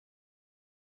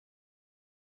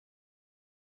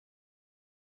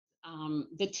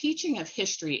the teaching of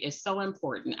history is so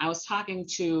important. I was talking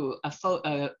to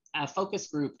a focus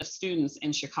group of students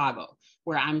in Chicago,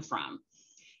 where I'm from,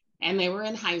 and they were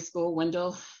in high school,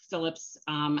 Wendell Phillips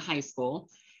High School,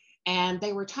 and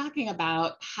they were talking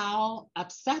about how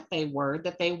upset they were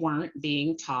that they weren't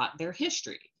being taught their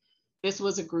history. This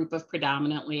was a group of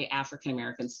predominantly African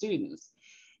American students.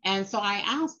 And so I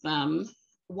asked them,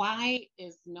 why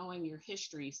is knowing your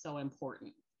history so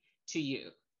important to you?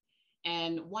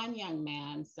 And one young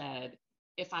man said,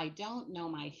 if I don't know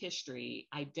my history,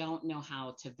 I don't know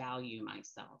how to value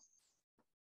myself.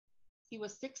 He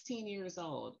was 16 years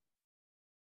old.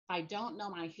 If I don't know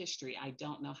my history, I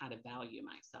don't know how to value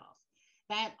myself.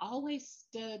 That always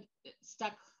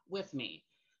stuck with me.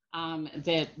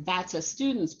 That's a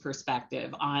student's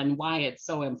perspective on why it's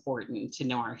so important to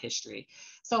know our history.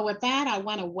 So with that, I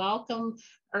want to welcome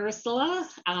Ursula,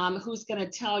 who's going to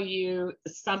tell you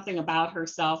something about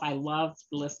herself. I love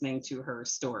listening to her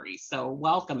story. So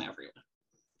welcome, everyone.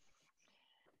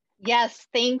 Yes,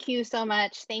 thank you so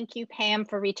much. Thank you, Pam,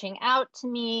 for reaching out to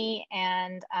me.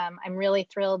 And I'm really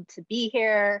thrilled to be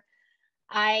here.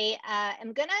 I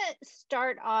am going to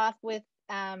start off with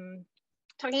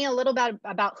talking a little bit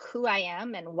about who I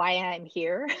am and why I'm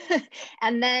here.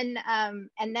 and then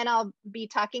I'll be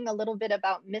talking a little bit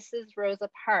about Mrs. Rosa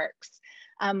Parks,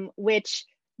 which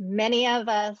many of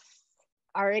us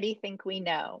already think we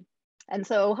know. And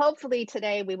so hopefully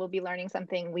today we will be learning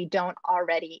something we don't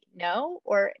already know,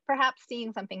 or perhaps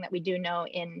seeing something that we do know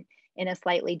in a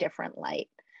slightly different light.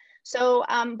 So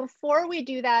before we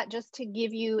do that, just to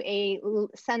give you a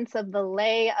sense of the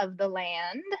lay of the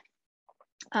land,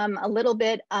 a little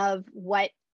bit of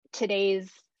what today's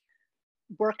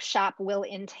workshop will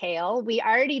entail. We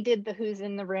already did the who's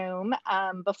in the room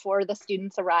before the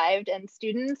students arrived. And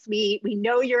students, we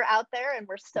know you're out there and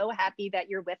we're so happy that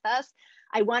you're with us.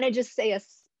 I want to just say a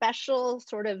special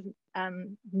sort of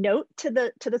note to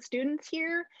the students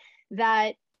here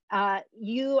that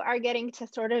you are getting to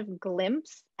sort of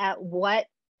glimpse at what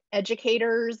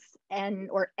educators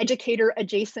or educator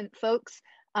adjacent folks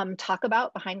talk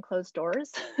about behind closed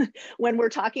doors when we're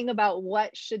talking about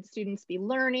what should students be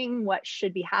learning, what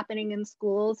should be happening in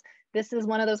schools. This is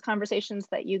one of those conversations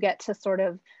that you get to sort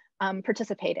of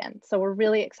participate in. So we're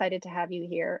really excited to have you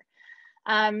here.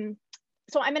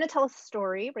 So I'm going to tell a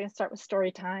story. We're going to start with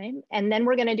story time, and then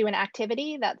we're going to do an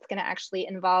activity that's going to actually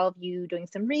involve you doing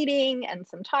some reading and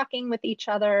some talking with each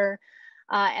other.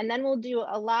 And then we'll do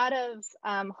a lot of,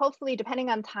 hopefully, depending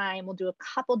on time, we'll do a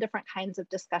couple different kinds of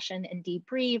discussion and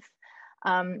debrief.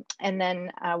 And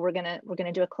then we're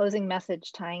gonna do a closing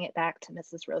message tying it back to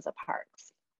Mrs. Rosa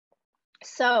Parks.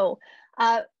 So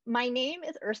my name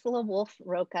is Ursula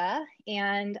Wolf-Roca,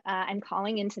 and I'm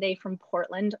calling in today from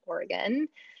Portland, Oregon,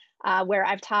 where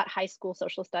I've taught high school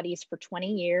social studies for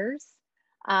 20 years.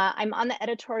 I'm on the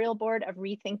editorial board of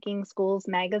Rethinking Schools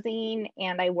magazine,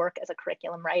 and I work as a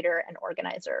curriculum writer and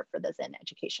organizer for the Zen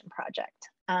Education Project.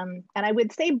 And I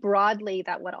would say broadly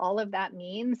that what all of that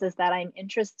means is that I'm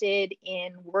interested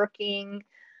in working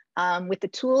with the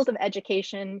tools of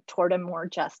education toward a more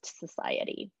just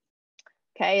society.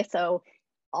 Okay, so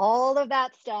all of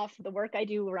that stuff, the work I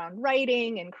do around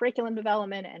writing and curriculum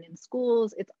development and in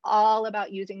schools, it's all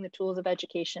about using the tools of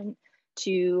education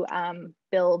to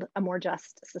build a more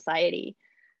just society.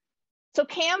 So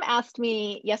Pam asked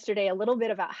me yesterday a little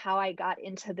bit about how I got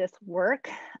into this work.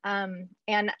 And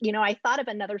I thought of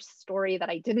another story that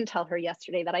I didn't tell her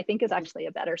yesterday that I think is actually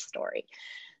a better story.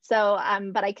 So,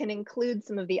 but I can include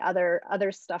some of the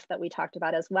other stuff that we talked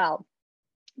about as well.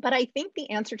 But I think the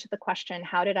answer to the question,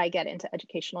 how did I get into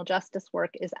educational justice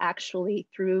work, is actually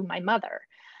through my mother.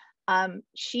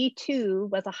 She too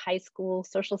was a high school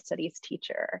social studies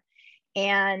teacher.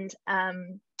 And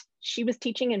she was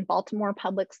teaching in Baltimore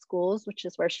public schools, which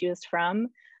is where she was from.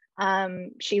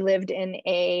 She lived in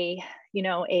a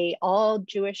all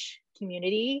Jewish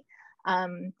community.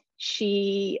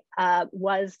 She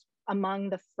was among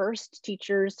the first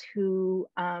teachers who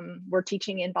were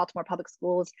teaching in Baltimore public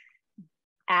schools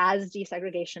as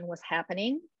desegregation was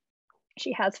happening.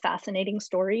 She has fascinating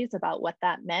stories about what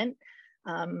that meant,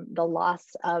 the loss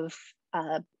of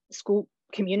school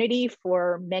community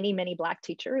for many, many Black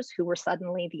teachers who were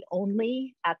suddenly the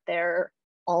only at their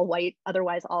all-white,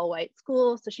 otherwise all-white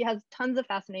school. So she has tons of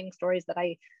fascinating stories that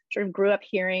I sort of grew up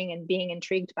hearing and being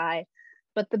intrigued by.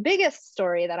 But the biggest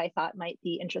story that I thought might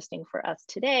be interesting for us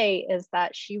today is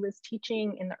that she was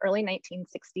teaching in the early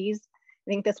 1960s. I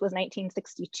think this was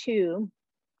 1962.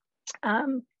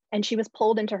 And she was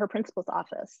pulled into her principal's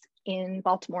office in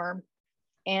Baltimore.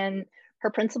 And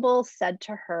her principal said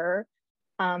to her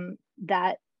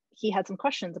that he had some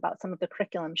questions about some of the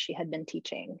curriculum she had been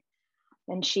teaching.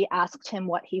 And she asked him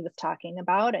what he was talking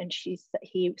about. And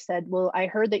he said, well, I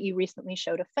heard that you recently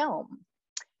showed a film.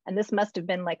 And this must have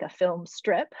been like a film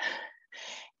strip.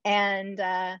 And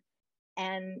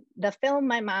the film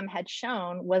my mom had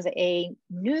shown was a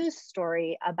news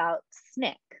story about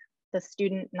SNCC, the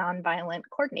Student Nonviolent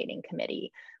Coordinating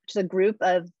Committee, which is a group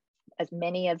of, as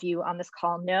many of you on this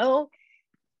call know,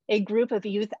 a group of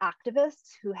youth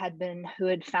activists who had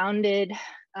founded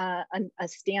a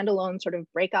standalone sort of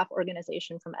breakoff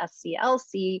organization from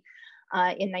SCLC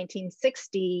in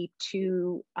 1960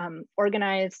 to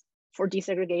organize for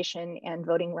desegregation and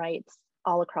voting rights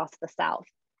all across the South.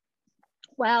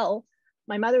 Well,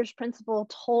 my mother's principal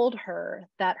told her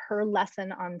that her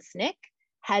lesson on SNCC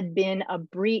had been a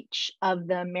breach of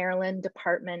the Maryland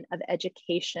Department of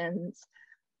Education's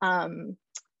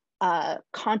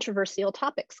controversial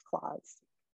topics clause.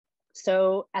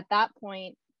 So at that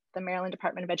point, the Maryland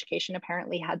Department of Education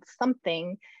apparently had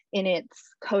something in its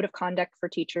code of conduct for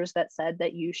teachers that said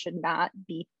that you should not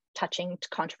be touching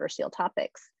controversial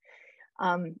topics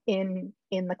in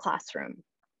the classroom.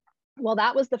 Well,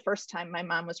 that was the first time my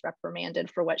mom was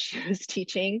reprimanded for what she was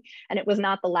teaching, and it was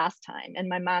not the last time. And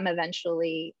my mom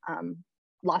eventually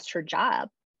lost her job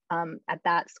at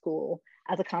that school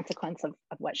as a consequence of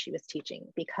what she was teaching,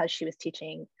 because she was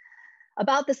teaching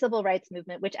about the civil rights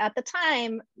movement, which at the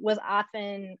time was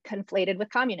often conflated with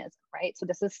communism, right? So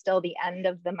this is still the end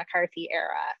of the McCarthy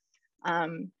era.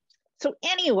 So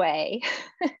anyway,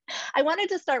 I wanted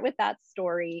to start with that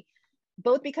story,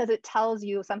 both because it tells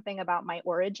you something about my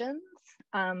origins.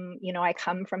 You know, I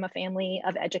come from a family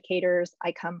of educators.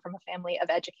 I come from a family of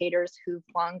educators who've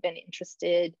long been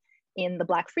interested in the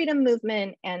Black freedom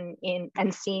movement and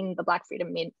seen the Black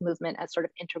freedom movement as sort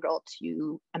of integral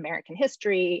to American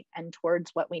history and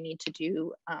towards what we need to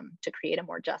do to create a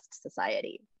more just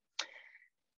society.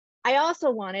 I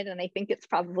also wanted, and I think it's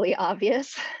probably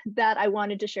obvious, that I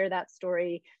wanted to share that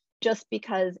story just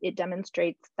because it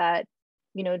demonstrates that,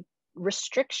 you know,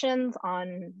 restrictions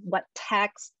on what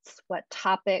texts, what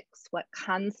topics, what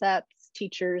concepts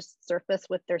teachers surface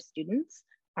with their students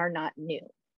are not new,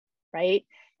 right?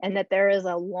 And that there is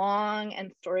a long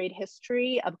and storied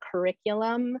history of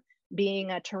curriculum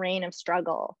being a terrain of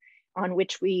struggle on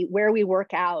which where we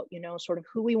work out, you know, sort of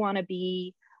who we want to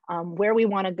be, where we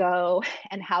want to go,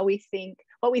 and how we think,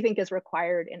 what we think is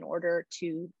required in order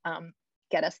to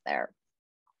get us there.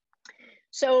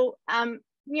 So,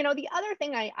 you know, the other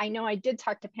thing I know I did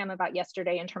talk to Pam about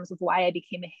yesterday in terms of why I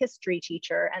became a history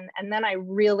teacher, and then I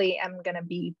really am going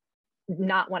to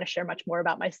not want to share much more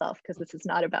about myself because this is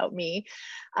not about me,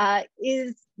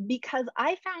 is because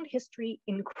I found history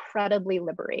incredibly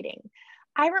liberating.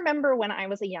 I remember when I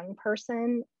was a young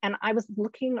person and I was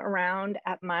looking around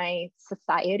at my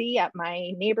society, at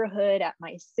my neighborhood, at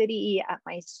my city, at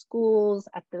my schools,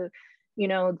 at the, you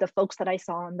know, the folks that I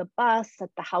saw on the bus, at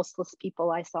the houseless people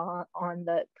I saw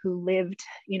who lived,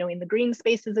 you know, in the green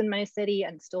spaces in my city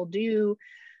and still do.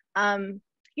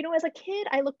 You know, as a kid,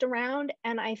 I looked around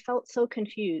and I felt so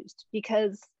confused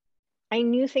because I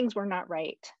knew things were not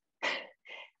right,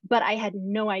 but I had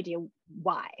no idea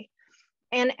why.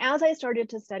 And as I started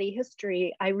to study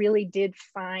history, I really did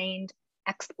find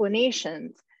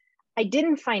explanations. I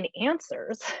didn't find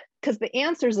answers, because the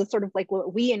answers is sort of like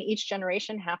what we in each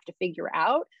generation have to figure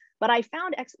out, but I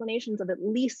found explanations of at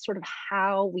least sort of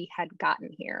how we had gotten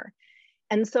here.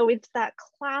 And so it's that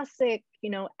classic, you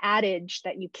know, adage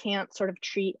that you can't sort of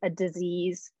treat a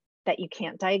disease that you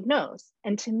can't diagnose.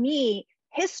 And to me,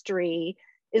 history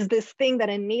is this thing that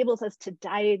enables us to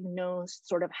diagnose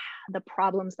sort of the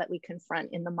problems that we confront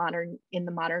in the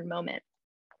modern moment.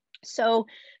 So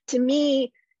to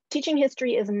me, teaching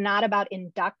history is not about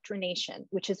indoctrination,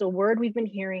 which is a word we've been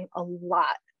hearing a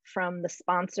lot from the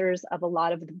sponsors of a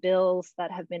lot of the bills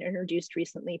that have been introduced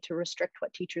recently to restrict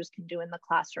what teachers can do in the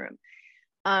classroom.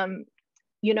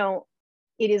 You know,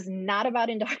 it is not about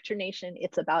indoctrination,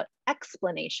 it's about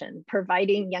explanation,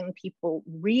 providing young people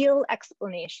real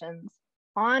explanations,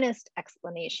 honest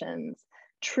explanations,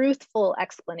 truthful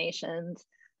explanations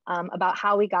about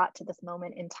how we got to this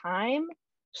moment in time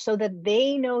so that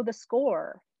they know the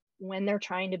score when they're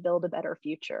trying to build a better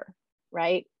future,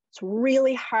 right? It's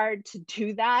really hard to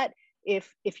do that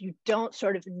if you don't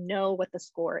sort of know what the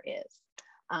score is.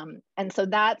 And so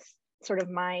that's sort of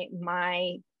my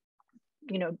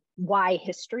you know, why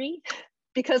history,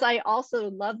 because I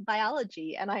also love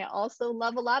biology and I also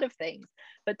love a lot of things.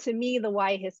 But to me, the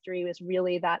why history was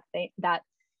really that thing, that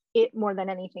it more than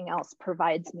anything else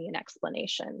provides me an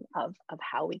explanation of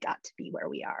how we got to be where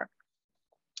we are.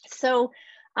 So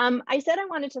I said I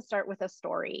wanted to start with a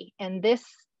story, and this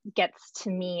gets to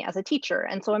me as a teacher.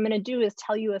 And so what I'm going to do is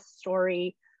tell you a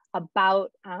story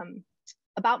about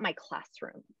my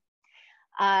classroom.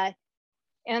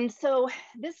 And so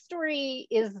this story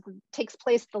takes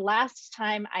place the last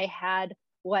time I had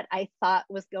what I thought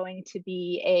was going to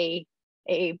be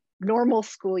a normal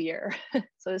school year.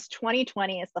 So it's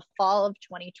 2020, it's the fall of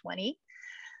 2020.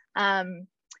 And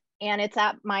it's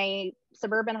at my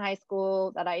suburban high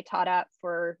school that I taught at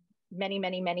for many,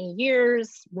 many, many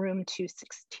years, room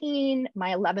 216,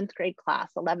 my 11th grade class.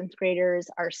 11th graders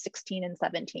are 16 and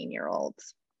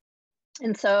 17-year-olds.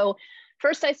 And so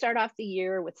first I start off the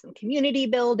year with some community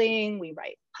building. We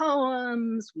write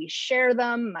poems, we share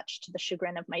them, much to the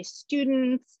chagrin of my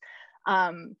students.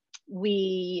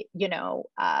 We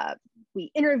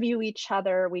interview each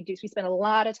other. We spend a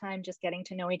lot of time just getting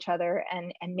to know each other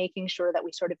and making sure that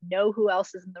we sort of know who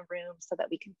else is in the room so that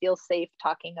we can feel safe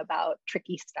talking about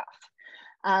tricky stuff.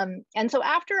 And so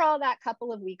after all that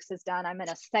couple of weeks is done, I'm going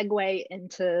to segue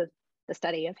into the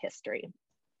study of history.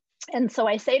 And so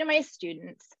I say to my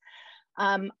students,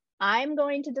 I'm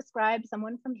going to describe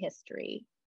someone from history.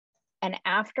 And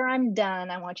after I'm done,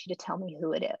 I want you to tell me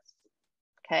who it is.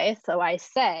 Okay, so I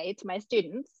say to my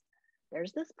students,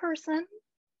 there's this person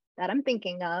that I'm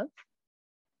thinking of.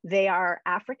 They are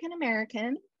African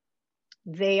American.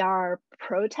 They are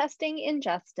protesting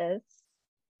injustice.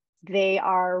 They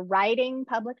are riding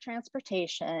public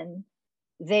transportation.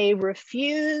 They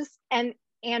refuse, and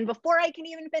before I can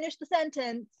even finish the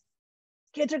sentence,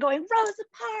 kids are going, Rosa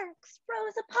Parks,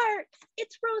 Rosa Parks,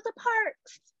 it's Rosa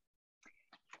Parks,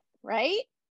 right?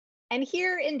 And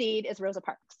here indeed is Rosa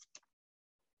Parks,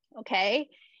 okay?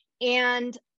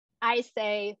 And I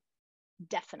say,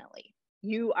 definitely,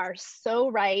 you are so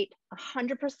right,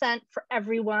 100% for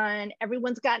everyone.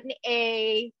 Everyone's got an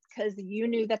A because you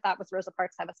knew that that was Rosa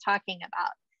Parks I was talking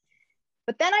about.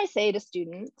 But then I say to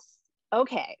students,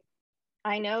 okay,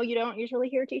 I know you don't usually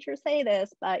hear teachers say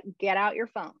this, but get out your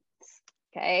phones.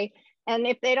 Okay. And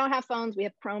if they don't have phones, we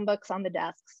have Chromebooks on the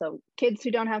desk. So kids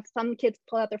who don't have, some kids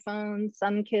pull out their phones,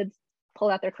 some kids pull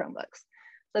out their Chromebooks.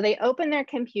 So they open their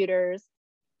computers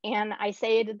and I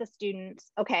say to the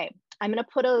students, okay, I'm going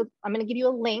to give you a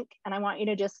link and I want you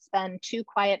to just spend 2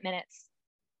 quiet minutes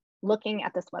looking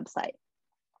at this website.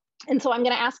 And so I'm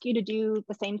going to ask you to do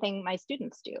the same thing my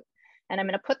students do. And I'm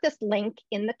going to put this link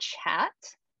in the chat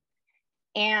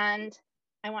and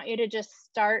I want you to just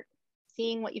start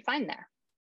seeing what you find there.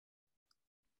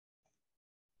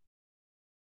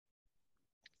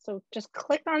 So just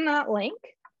click on that link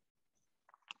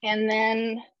and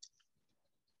then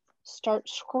start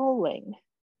scrolling.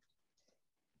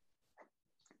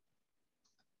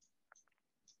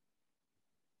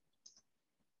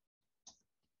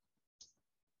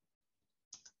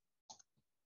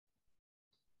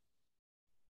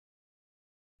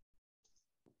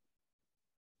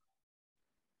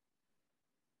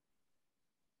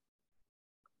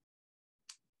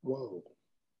 Whoa.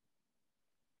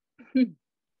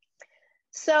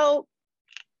 So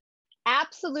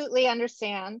absolutely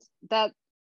understand that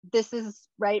this is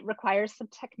right, requires some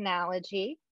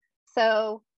technology.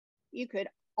 So you could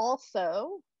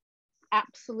also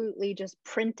absolutely just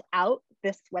print out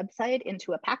this website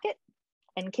into a packet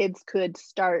and kids could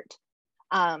start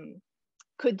scrolling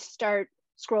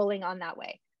on that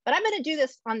way. But I'm going to do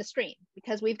this on the screen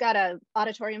because we've got an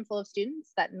auditorium full of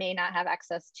students that may not have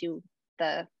access to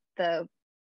the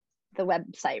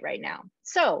website right now.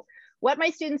 So what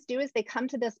my students do is they come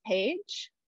to this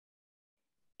page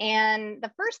and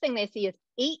the first thing they see is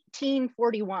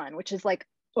 1841, which is like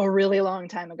a really long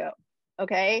time ago,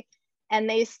 okay? And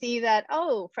they see that,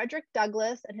 oh, Frederick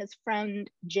Douglass and his friend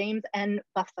James N.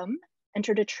 Buffum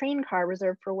entered a train car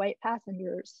reserved for white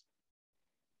passengers.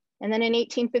 And then in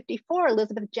 1854,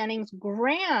 Elizabeth Jennings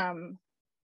Graham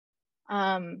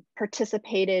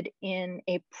participated in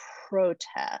a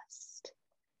protest.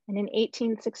 And in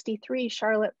 1863,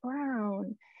 Charlotte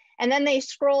Brown. And then they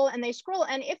scroll and they scroll.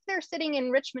 And if they're sitting in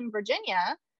Richmond,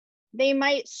 Virginia, they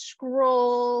might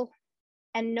scroll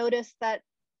and notice that,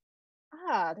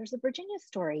 there's a Virginia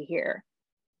story here.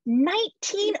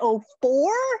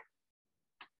 1904?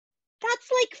 That's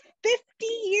like 50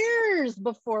 years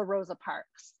before Rosa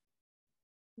Parks,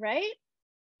 right?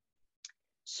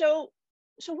 So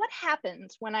what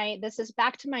happens when this is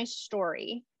back to my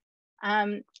story.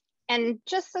 And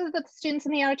just so that the students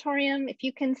in the auditorium, if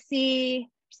you can see,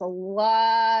 there's a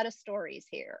lot of stories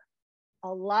here, a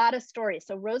lot of stories.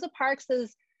 So Rosa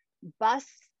Parks's bus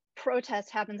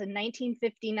protest happens in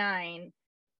 1959,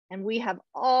 and we have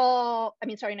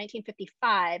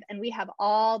 1955, and we have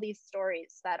all these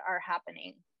stories that are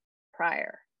happening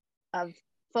prior of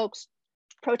folks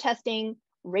protesting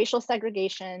racial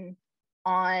segregation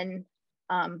on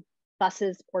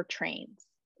buses or trains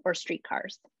or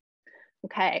streetcars.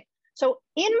 Okay, so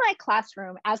in my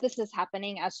classroom, as this is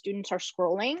happening, as students are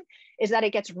scrolling, is that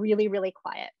it gets really, really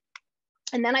quiet.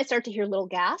 And then I start to hear little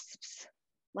gasps,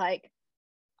 like,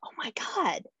 oh my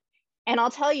God. And I'll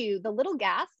tell you, the little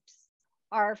gasps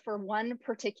are for one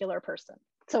particular person.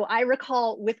 So I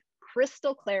recall with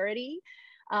crystal clarity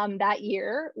that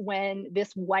year when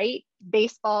this white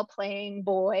baseball playing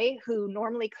boy who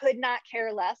normally could not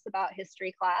care less about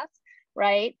history class,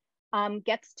 right,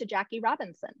 gets to Jackie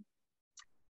Robinson.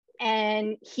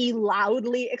 And he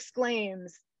loudly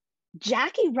exclaims,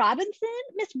 Jackie Robinson,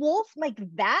 Miss Wolf, like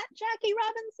that Jackie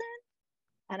Robinson?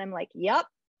 And I'm like, yep,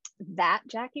 that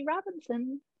Jackie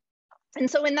Robinson.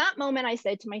 And so in that moment, I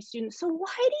said to my students, so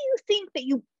why do you think that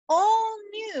you all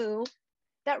knew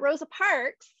that Rosa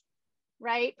Parks,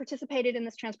 right, participated in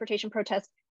this transportation protest?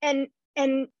 And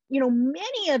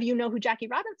many of you know who Jackie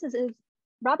Robinson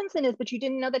is, but you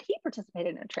didn't know that he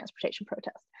participated in a transportation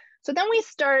protest. So then we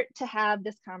start to have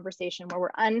this conversation where we're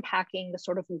unpacking the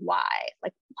sort of why,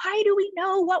 like, why do we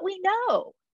know what we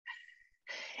know?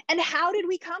 And how did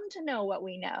we come to know what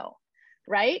we know,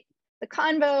 right? The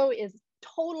convo is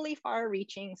totally far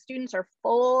reaching. Students are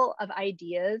full of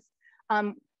ideas.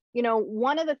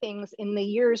 One of the things in the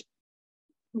years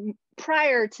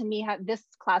prior to me this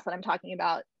class that I'm talking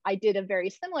about, I did a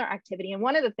very similar activity. And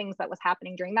one of the things that was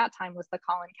happening during that time was the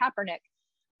Colin Kaepernick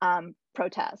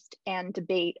protest and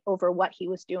debate over what he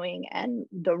was doing and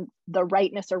the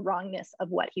rightness or wrongness of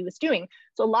what he was doing.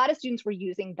 So a lot of students were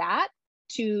using that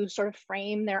to sort of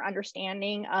frame their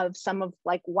understanding of some of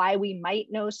like why we might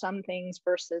know some things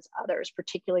versus others,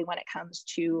 particularly when it comes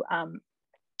to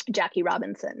Jackie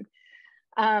Robinson.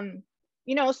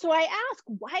 So I ask,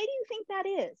 why do you think that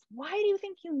is? Why do you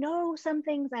think you know some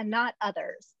things and not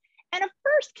others? And at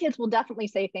first, kids will definitely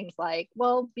say things like,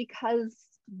 well, because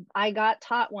I got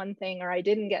taught one thing or I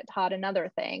didn't get taught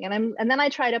another thing. And then I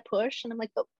try to push and I'm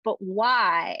like, but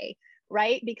why,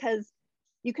 right? Because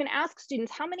you can ask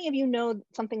students, how many of you know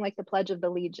something like the Pledge of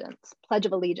Allegiance?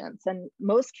 And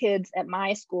most kids at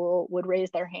my school would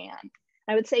raise their hand.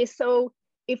 I would say, so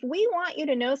if we want you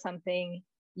to know something,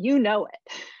 you know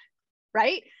it,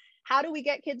 right? How do we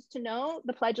get kids to know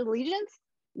the Pledge of Allegiance?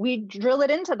 We drill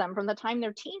it into them from the time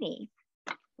they're teeny,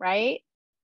 right?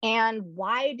 And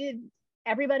why did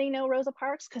everybody know Rosa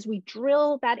Parks? Because we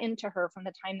drill that into her from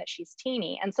the time that she's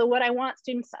teeny. And so what I want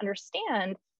students to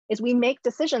understand is we make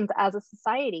decisions as a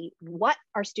society, what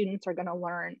our students are gonna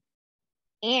learn,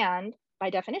 and by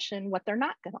definition, what they're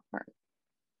not gonna learn,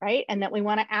 right? And that we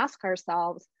wanna ask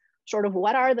ourselves, sort of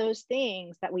what are those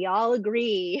things that we all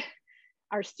agree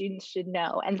our students should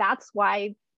know? And that's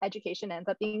why education ends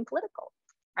up being political,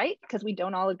 right? Because we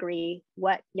don't all agree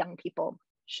what young people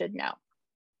should know.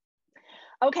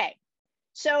 Okay,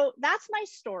 so that's my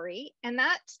story. And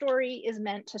that story is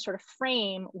meant to sort of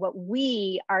frame what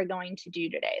we are going to do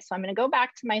today. So I'm gonna go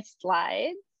back to my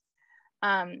slides.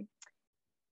 And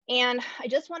I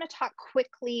just wanna talk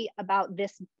quickly about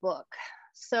this book.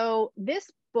 So this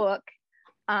book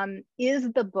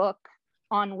is the book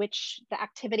on which the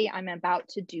activity I'm about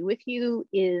to do with you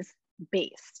is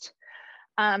based.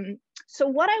 So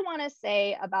what I wanna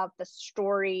say about the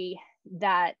story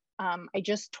that I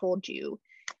just told you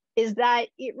is that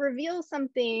it reveals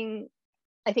something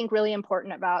I think really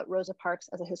important about Rosa Parks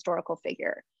as a historical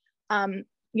figure.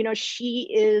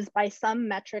 She is by some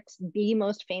metrics the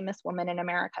most famous woman in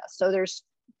America. So there's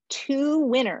two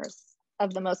winners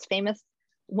of the most famous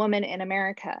woman in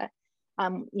America,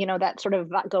 that sort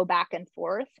of go back and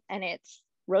forth, and it's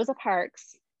Rosa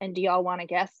Parks. And do y'all want to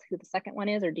guess who the second one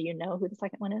is, or do you know who the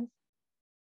second one is?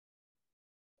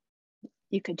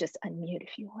 You could just unmute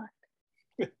if you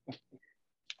want.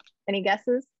 Any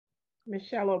guesses?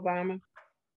 Michelle Obama.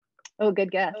 Oh,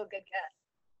 good guess.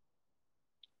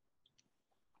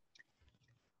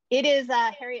 It is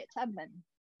Harriet Tubman.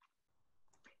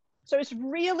 So it's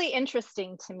really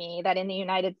interesting to me that in the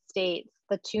United States,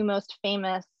 the two most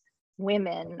famous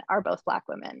women are both Black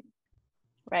women,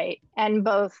 right? And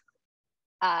both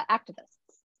activists.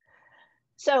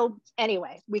 So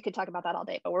anyway, we could talk about that all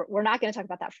day, but we're not going to talk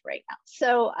about that for right now.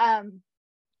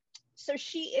 So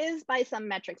she is, by some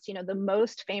metrics, the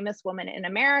most famous woman in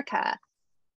America.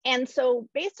 And so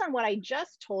based on what I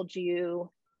just told you,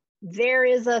 there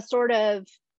is a sort of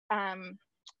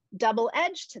double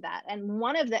edge to that. And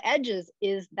one of the edges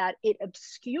is that it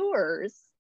obscures,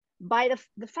 by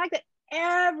the fact that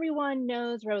everyone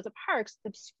knows Rosa Parks,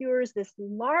 obscures this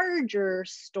larger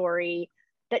story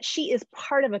that she is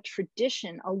part of a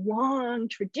tradition, a long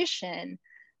tradition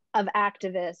of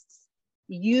activists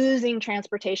using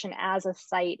transportation as a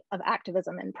site of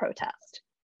activism and protest,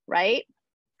 right?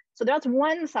 So that's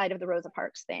one side of the Rosa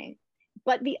Parks thing.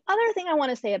 But the other thing I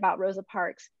want to say about Rosa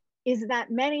Parks is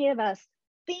that many of us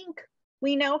think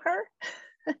we know her,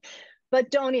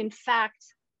 but don't in fact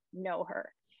know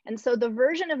her. And so the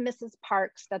version of Mrs.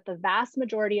 Parks that the vast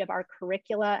majority of our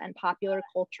curricula and popular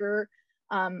culture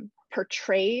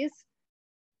portrays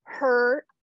her,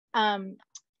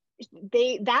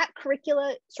 that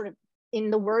curricula sort of,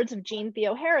 in the words of Jean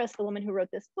Theo Harris, the woman who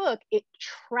wrote this book, it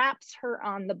traps her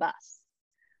on the bus.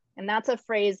 And that's a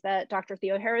phrase that Dr.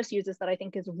 Theo Harris uses that I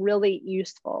think is really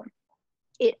useful.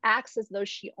 It acts as though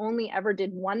she only ever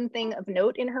did one thing of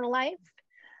note in her life,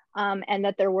 and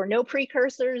that there were no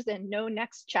precursors and no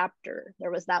next chapter.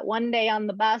 There was that one day on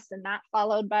the bus, and that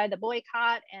followed by the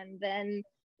boycott, and then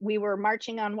we were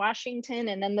marching on Washington,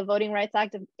 and then the Voting Rights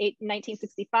Act of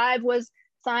 1965 was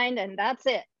signed, and that's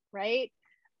it, right?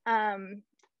 And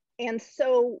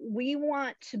so we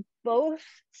want to both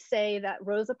say that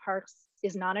Rosa Parks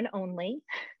is not an only,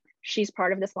 she's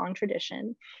part of this long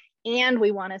tradition. And we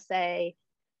want to say,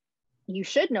 you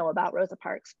should know about Rosa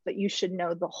Parks, but you should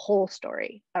know the whole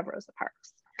story of Rosa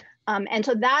Parks. And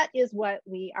so that is what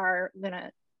we are going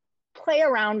to play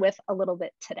around with a little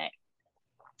bit today.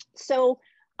 So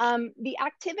the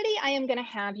activity I am going to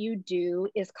have you do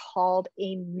is called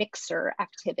a mixer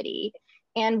activity.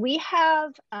 And we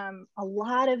have a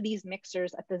lot of these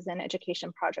mixers at the Zen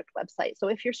Education Project website. So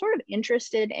if you're sort of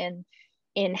interested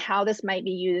in how this might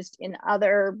be used in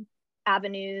other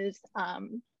avenues,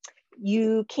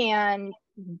 you can,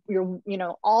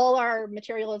 all our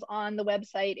material is on the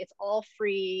website, it's all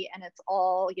free, and it's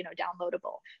all,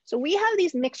 downloadable. So we have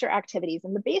these mixer activities,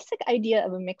 and the basic idea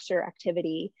of a mixer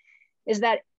activity is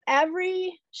that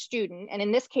every student, and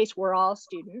in this case, we're all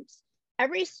students,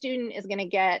 every student is gonna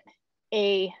get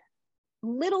a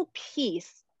little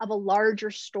piece of a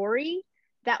larger story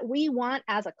that we want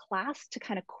as a class to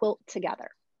kind of quilt together.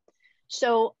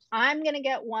 So I'm gonna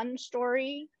get one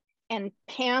story, and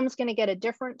Pam's gonna get a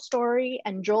different story,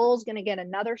 and Joel's gonna get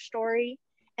another story.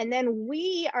 And then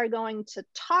we are going to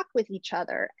talk with each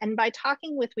other. And by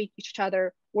talking with each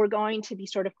other, we're going to be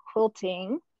sort of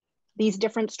quilting these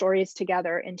different stories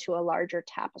together into a larger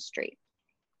tapestry.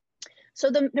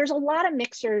 So there's a lot of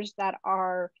mixers that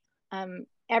are,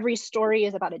 every story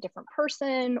is about a different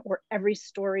person, or every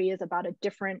story is about a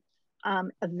different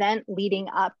event leading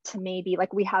up to, maybe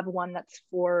like we have one that's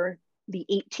for the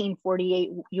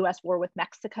 1848 US war with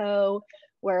Mexico,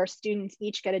 where students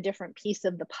each get a different piece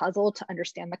of the puzzle to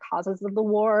understand the causes of the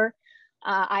war.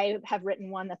 I have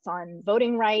written one that's on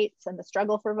voting rights and the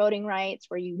struggle for voting rights,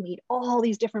 where you meet all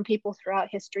these different people throughout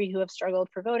history who have struggled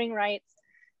for voting rights.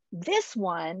 This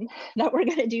one that we're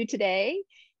gonna do today,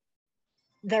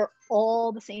 they're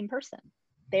all the same person.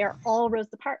 They are all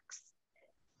Rosa Parks.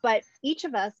 But each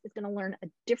of us is going to learn a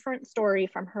different story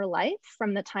from her life,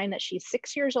 from the time that she's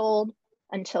 6 years old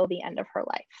until the end of her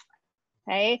life,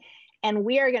 okay? And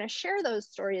we are going to share those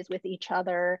stories with each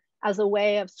other as a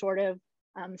way of sort of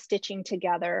stitching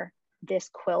together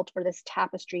this quilt or this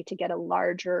tapestry to get a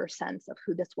larger sense of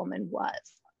who this woman was.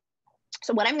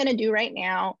 So what I'm going to do right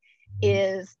now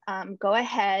is go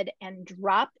ahead and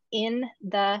drop in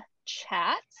the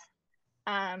chat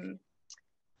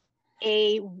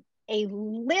a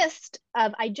list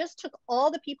of, I just took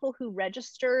all the people who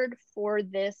registered for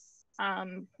this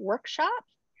workshop,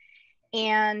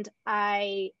 and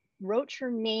I wrote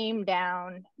your name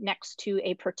down next to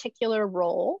a particular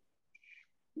role.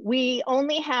 We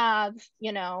only have,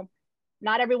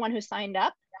 not everyone who signed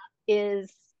up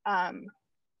is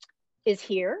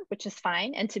here, which is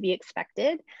fine and to be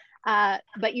expected.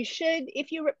 But you should,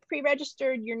 if you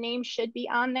pre-registered, your name should be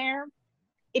on there.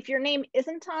 If your name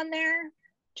isn't on there,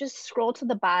 just scroll to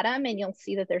the bottom and you'll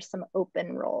see that there's some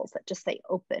open roles that just say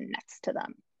open next to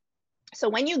them. So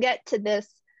when you get to this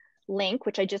link,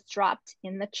 which I just dropped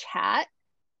in the chat,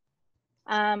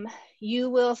 you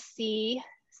will see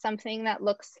something that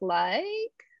looks like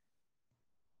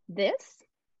this.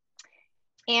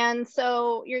 And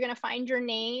so you're gonna find your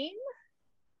name,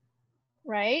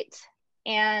 right?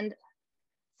 And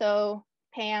so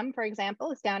Pam, for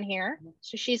example, is down here.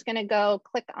 So she's gonna go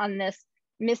click on this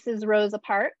Mrs. Rosa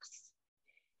Parks,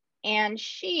 and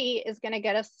she is gonna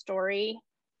get a story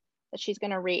that she's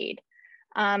gonna read.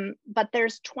 But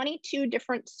there's 22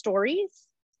 different stories,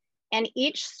 and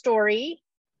each story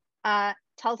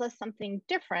tells us something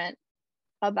different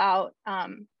about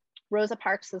Rosa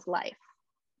Parks's life.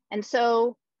 And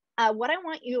so what I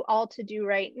want you all to do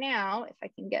right now, if I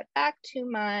can get back to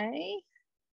my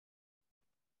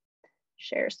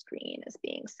share screen is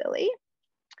being silly.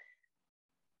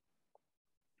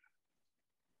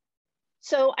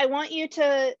 So I want you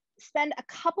to spend a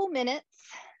couple minutes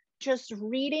just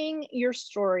reading your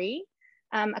story,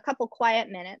 a couple quiet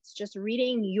minutes, just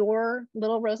reading your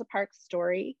little Rosa Parks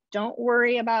story. Don't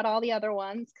worry about all the other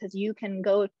ones because you can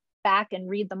go back and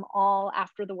read them all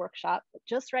after the workshop. But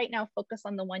just right now, focus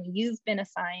on the one you've been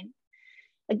assigned.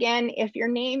 Again, if your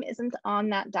name isn't on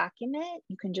that document,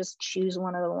 you can just choose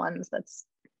one of the ones that's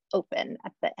open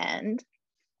at the end.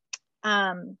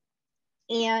 And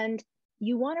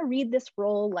you want to read this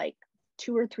role like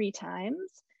 2 or 3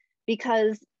 times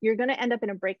because you're going to end up in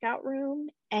a breakout room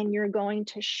and you're going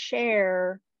to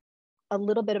share a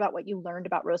little bit about what you learned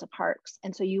about Rosa Parks.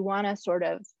 And so you want to sort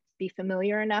of be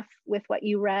familiar enough with what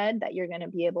you read that you're going to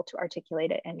be able to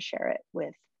articulate it and share it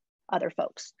with other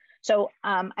folks. So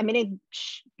I'm going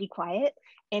to be quiet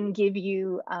and give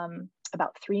you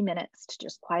about 3 minutes to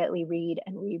just quietly read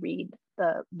and reread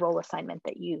the role assignment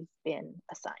that you've been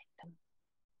assigned.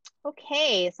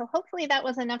 Okay, so hopefully that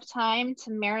was enough time to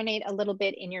marinate a little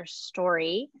bit in your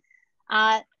story.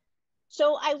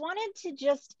 So I wanted to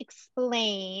just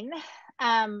explain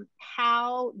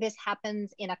how this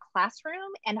happens in a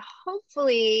classroom, and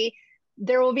hopefully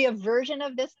there will be a version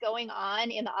of this going on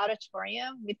in the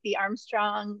auditorium with the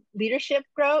Armstrong Leadership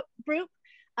Group.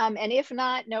 And if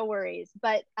not, no worries.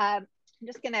 But I'm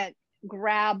just gonna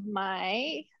grab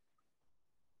my,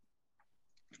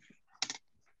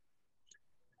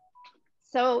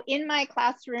 so in my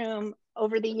classroom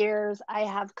over the years, I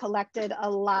have collected a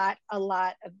lot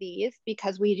of these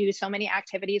because we do so many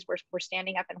activities where we're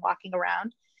standing up and walking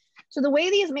around. So the way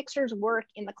these mixers work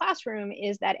in the classroom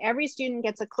is that every student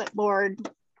gets a clipboard,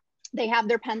 they have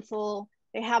their pencil,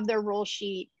 they have their roll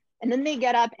sheet, and then they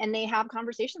get up and they have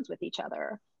conversations with each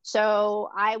other. So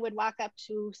I would walk up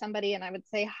to somebody and I would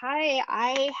say, hi,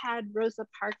 I had Rosa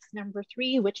Parks number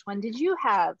 3, which one did you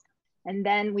have? And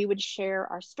then we would share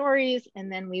our stories,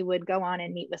 and then we would go on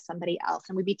and meet with somebody else.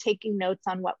 And we'd be taking notes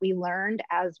on what we learned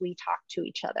as we talk to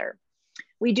each other.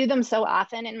 We do them so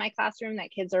often in my classroom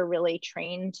that kids are really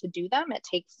trained to do them. It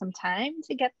takes some time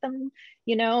to get them,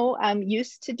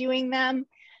 used to doing them.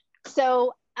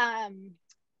 So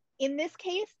in this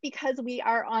case, because we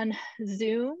are on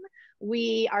Zoom,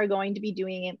 we are going to be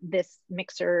doing this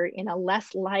mixer in a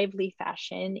less lively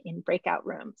fashion in breakout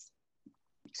rooms.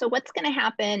 So what's going to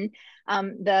happen,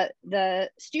 the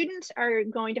students are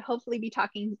going to hopefully be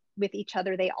talking with each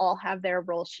other. They all have their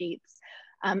roll sheets.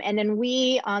 And then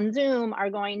we on Zoom are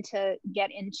going to get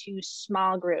into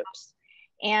small groups.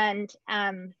 And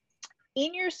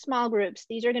in your small groups,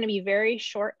 these are going to be very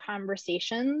short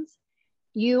conversations.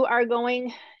 You are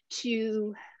going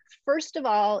to, first of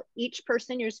all, each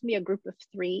person, you're just going to be a group of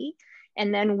 3.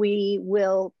 And then we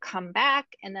will come back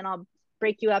and then I'll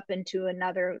break you up into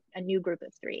a new group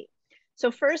of 3.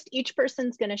 So first, each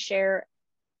person's going to share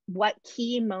what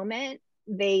key moment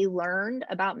they learned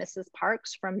about Mrs.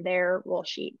 Parks from their roll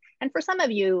sheet. And for some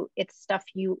of you, it's stuff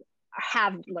you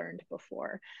have learned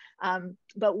before.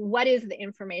 But what is the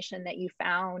information that you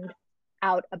found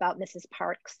out about Mrs.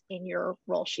 Parks in your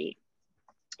roll sheet?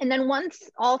 And then once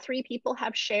all 3 people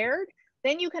have shared,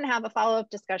 then you can have a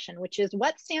follow-up discussion, which is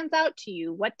what stands out to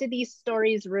you? What do these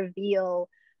stories reveal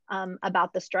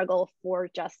about the struggle for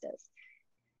justice?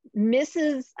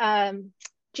 Mrs.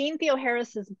 Jean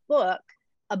Theoharis's book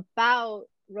about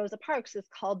Rosa Parks is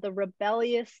called The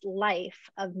Rebellious Life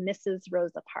of Mrs.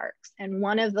 Rosa Parks. And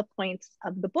one of the points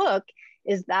of the book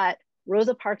is that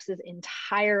Rosa Parks's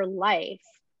entire life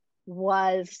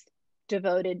was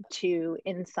devoted to,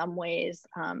 in some ways,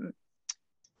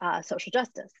 social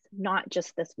justice, not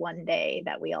just this one day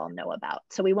that we all know about.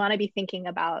 So we want to be thinking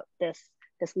about this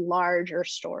larger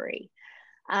story.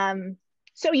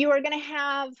 So you are going to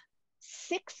have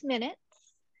 6 minutes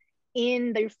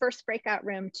in the first breakout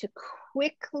room to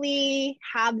quickly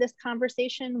have this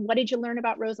conversation. What did you learn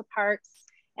about Rosa Parks?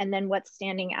 And then what's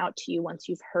standing out to you once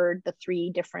you've heard the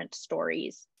 3 different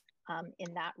stories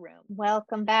in that room.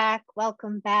 Welcome back,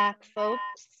 folks.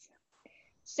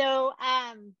 So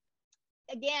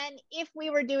again, if we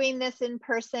were doing this in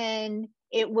person,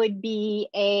 it would be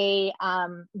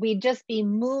we'd just be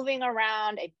moving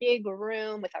around a big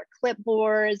room with our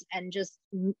clipboards and just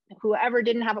whoever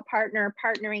didn't have a partner,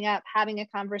 partnering up, having a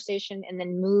conversation, and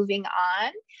then moving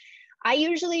on. I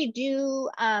usually do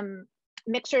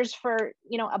mixers for,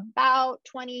 about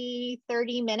 20,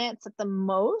 30 minutes at the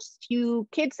most. You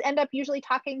kids end up usually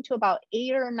talking to about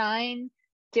 8 or 9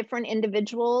 different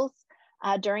individuals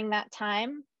during that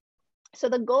time. So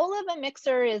the goal of a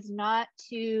mixer is not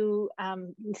to,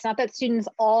 it's not that students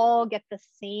all get the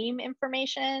same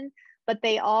information, but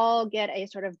they all get a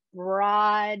sort of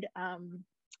broad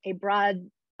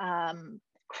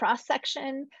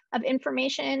cross-section of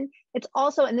information. It's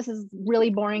also, and this is really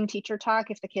boring teacher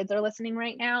talk if the kids are listening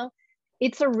right now,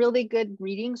 it's a really good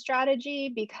reading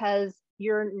strategy because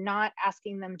you're not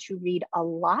asking them to read a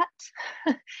lot.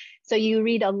 So you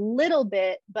read a little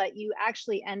bit, but you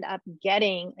actually end up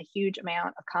getting a huge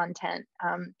amount of content.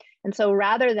 And so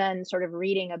rather than sort of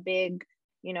reading a big,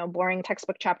 boring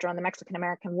textbook chapter on the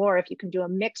Mexican-American War, if you can do a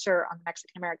mixer on the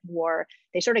Mexican-American War,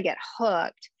 they sort of get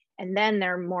hooked. And then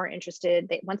they're more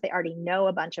interested, once they already know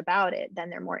a bunch about it,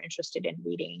 then they're more interested in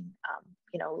reading,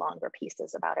 longer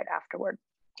pieces about it afterward.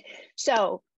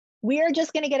 So we are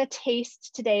just going to get a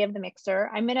taste today of the mixer.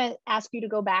 I'm going to ask you to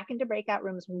go back into breakout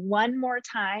rooms one more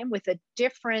time with a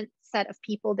different set of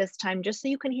people this time, just so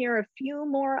you can hear a few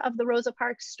more of the Rosa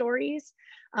Parks stories,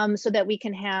 so that we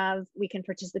can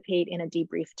participate in a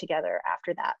debrief together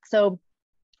after that. So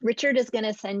Richard is going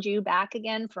to send you back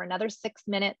again for another 6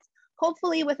 minutes,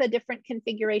 hopefully with a different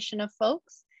configuration of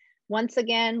folks. Once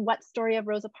again, what story of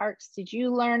Rosa Parks did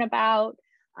you learn about?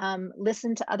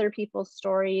 Listen to other people's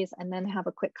stories, and then have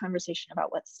a quick conversation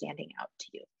about what's standing out to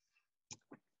you.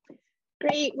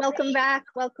 Great, welcome back,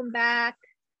 welcome back.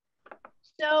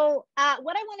 So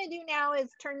what I want to do now is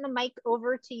turn the mic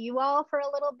over to you all for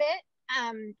a little bit.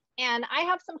 And I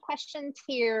have some questions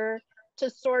here to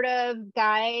sort of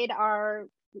guide our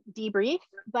debrief,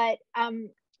 but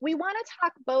we want to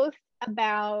talk both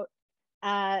about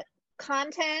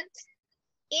content,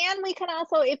 and we can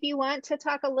also, if you want, to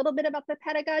talk a little bit about the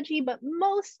pedagogy, but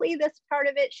mostly this part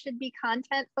of it should be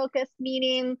content focused,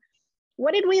 meaning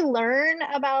what did we learn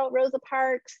about Rosa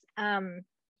Parks?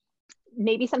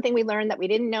 Maybe something we learned that we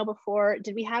didn't know before.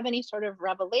 Did we have any sort of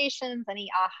revelations, any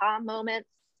aha moments?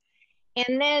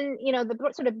 And then,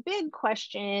 the sort of big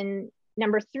question,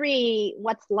 number 3,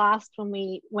 what's lost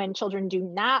when children do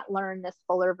not learn this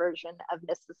fuller version of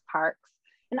Mrs. Parks?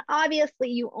 And obviously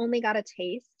you only got a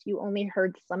taste. You only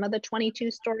heard some of the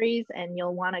 22 stories, and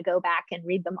you'll want to go back and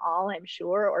read them all, I'm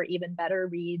sure, or even better,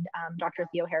 read Dr.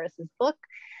 Theo Harris's book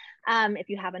if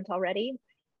you haven't already.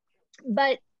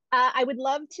 But I would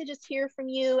love to just hear from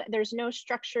you. There's no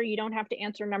structure. You don't have to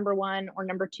answer number 1 or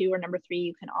number 2 or number 3.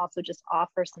 You can also just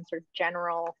offer some sort of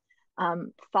general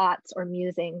thoughts or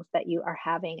musings that you are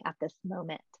having at this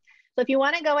moment. So if you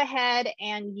want to go ahead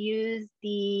and use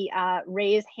the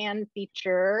raise hand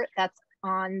feature that's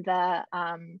on the,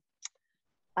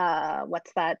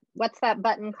 what's that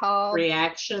button called?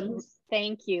 Reactions.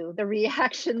 Thank you, the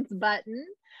reactions button.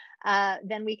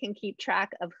 Then we can keep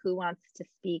track of who wants to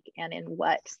speak and in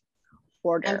what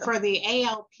order. And for the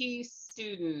ALP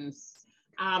students,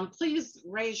 please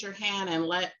raise your hand and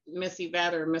let Miss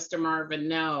Yvette or Mr. Marvin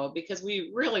know, because we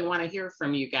really want to hear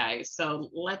from you guys. So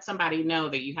let somebody know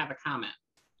that you have a comment.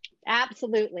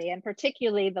 Absolutely. And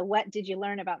particularly the what did you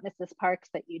learn about Mrs. Parks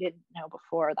that you didn't know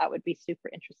before? That would be super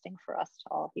interesting for us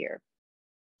to all hear.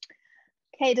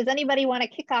 Okay, does anybody want to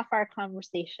kick off our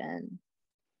conversation?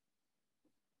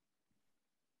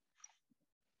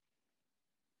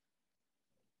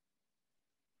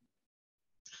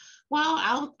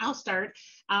 Well, I'll start.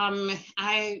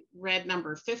 I read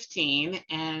number 15,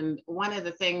 and one of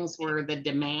the things were the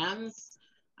demands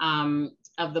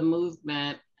of the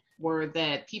movement were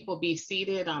that people be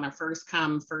seated on a first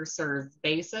come, first served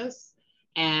basis,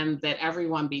 and that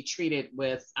everyone be treated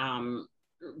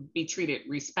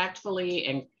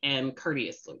respectfully and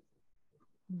courteously.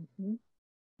 Mm-hmm.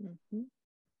 Mm-hmm.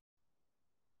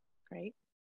 Great.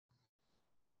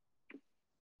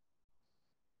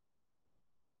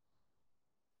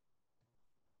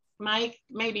 Mike,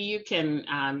 maybe you can,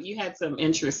 you had some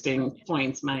interesting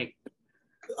points, Mike.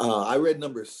 I read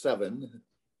number 7,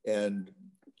 and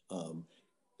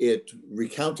it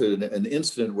recounted an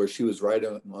incident where she was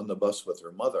riding on the bus with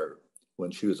her mother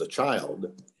when she was a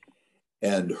child,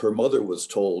 and her mother was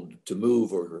told to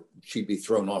move or she'd be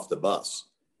thrown off the bus.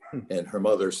 And her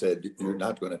mother said, "You're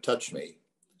not going to touch me."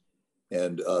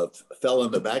 And a fellow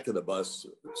in the back of the bus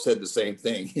said the same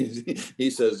thing.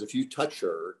 He says, "If you touch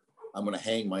her, I'm going to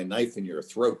hang my knife in your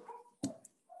throat."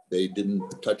 They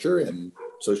didn't touch her. And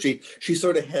so she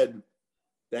sort of had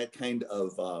that kind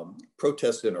of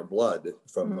protest in her blood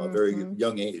from a very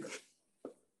young age.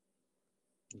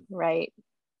 Right.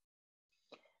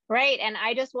 Right. And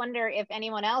I just wonder if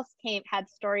anyone else had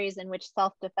stories in which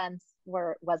self-defense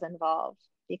was involved,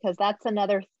 because that's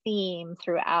another theme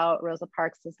throughout Rosa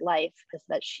Parks's life, is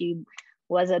that she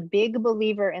was a big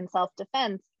believer in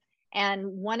self-defense. And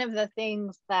one of the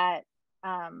things that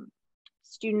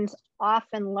students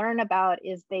often learn about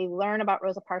is they learn about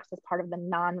Rosa Parks as part of the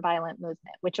nonviolent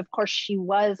movement, which of course she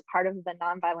was part of the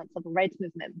nonviolent civil rights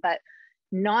movement, but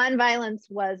nonviolence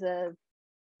was a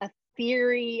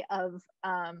theory of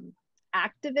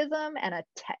activism and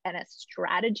a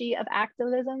strategy of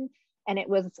activism, and it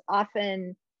was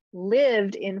often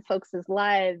lived in folks'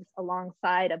 lives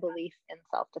alongside a belief in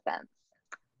self-defense.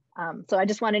 So I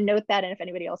just want to note that, and if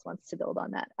anybody else wants to build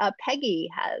on that. Peggy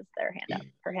has her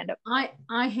hand up.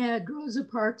 I had Rosa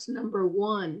Parks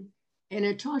 #1, and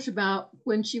it talks about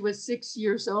when she was 6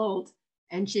 years old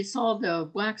and she saw the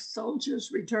Black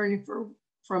soldiers returning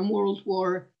from World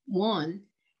War I,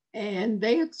 and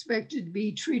they expected to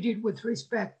be treated with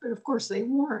respect, but of course they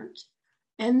weren't.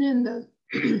 And then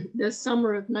the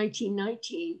summer of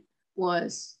 1919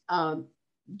 was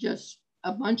just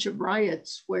a bunch of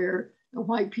riots where the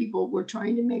white people were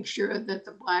trying to make sure that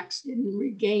the Blacks didn't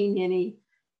regain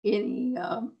any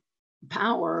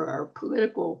power or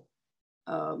political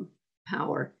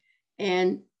power.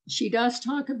 And she does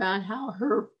talk about how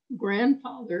her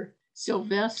grandfather,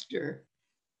 Sylvester,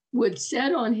 would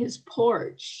sit on his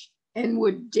porch and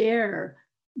would dare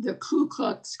the Ku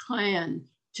Klux Klan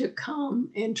to come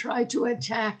and try to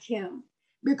attack him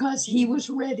because he was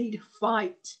ready to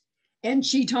fight. And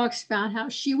she talks about how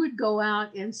she would go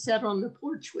out and sit on the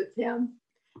porch with him.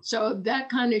 So that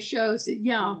kind of shows that,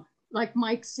 yeah, like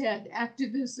Mike said,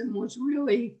 activism was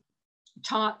really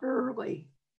taught early.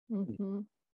 Mm-hmm.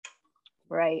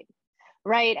 Right.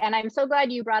 And I'm so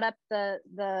glad you brought up the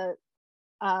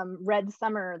Red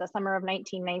Summer, the summer of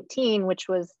 1919, which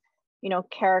was,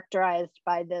 characterized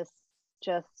by this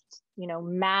just,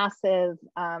 massive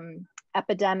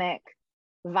epidemic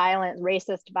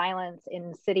racist violence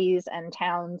in cities and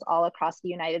towns all across the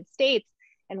United States.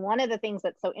 And one of the things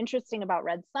that's so interesting about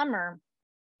Red Summer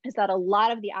is that a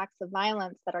lot of the acts of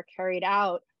violence that are carried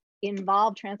out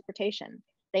involve transportation.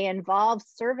 They involve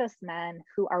servicemen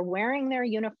who are wearing their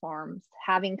uniforms,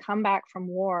 having come back from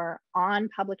war on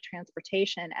public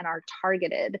transportation, and are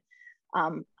targeted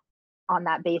on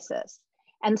that basis.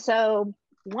 And so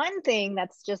one thing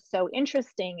that's just so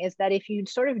interesting is that if you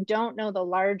sort of don't know the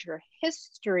larger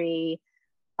history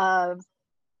of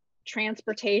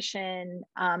transportation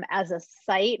as a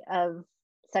site of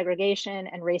segregation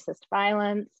and racist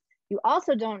violence, you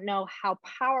also don't know how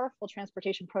powerful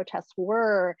transportation protests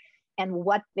were and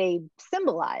what they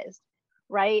symbolized,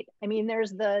 right? I mean,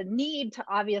 there's the need to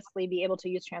obviously be able to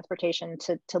use transportation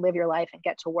to live your life and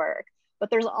get to work. But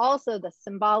there's also the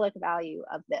symbolic value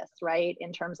of this, right?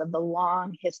 In terms of the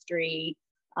long history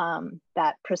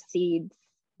that precedes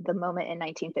the moment in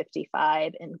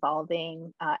 1955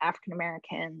 involving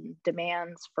African-American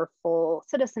demands for full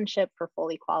citizenship, for full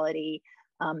equality,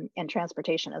 and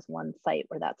transportation as one site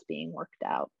where that's being worked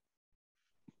out.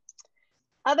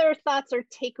 Other thoughts or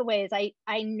takeaways?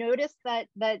 I noticed that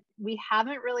we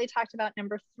haven't really talked about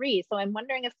 #3, so I'm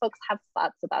wondering if folks have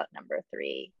thoughts about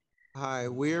 #3. Hi,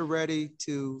 we're ready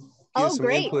to give some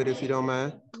input if you don't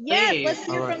mind. Yes, let's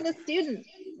hear from the students.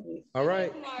 All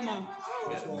right.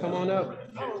 Come on up.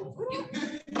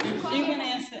 You can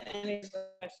answer any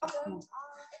questions.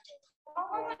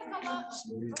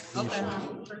 Okay.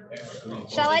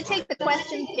 Shall I take the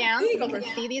questions down so we can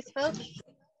see these folks?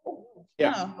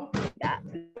 Yeah. Come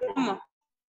on.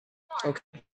 Okay.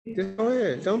 Just go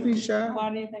ahead. Don't be shy. Why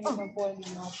do you think it's important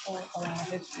to know around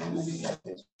history?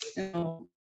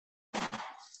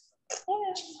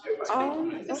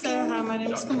 Say hi, my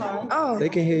name is Kamari. Oh, They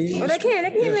can hear you. Oh, they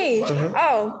can hear me.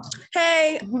 Oh,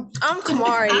 hey, I'm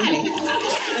Kamari.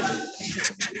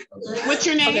 What's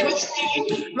your name?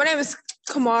 Okay. My name is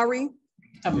Kamari.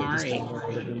 Kamari.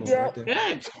 Yeah.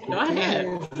 Good. Go ahead.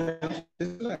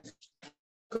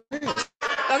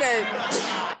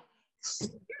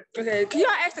 Okay, can y'all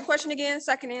ask the question again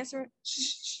so I can answer it?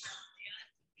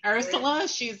 Ursula,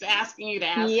 she's asking you to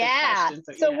ask the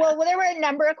question. So well, there were a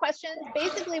number of questions.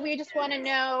 Basically, we just want to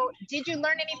know, did you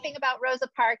learn anything about Rosa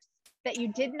Parks that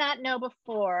you did not know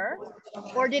before?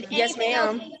 Or did anything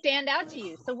else stand out to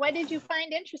you? So what did you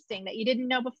find interesting that you didn't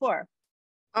know before?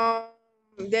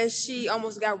 That she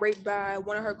almost got raped by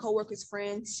one of her coworkers'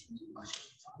 friends.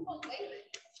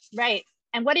 Right.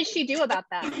 And what did she do about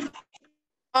that?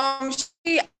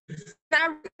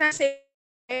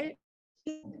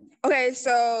 Okay,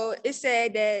 so it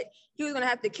said that he was gonna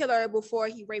have to kill her before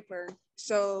he raped her.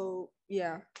 So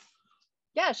yeah.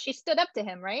 Yeah, she stood up to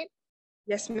him, right?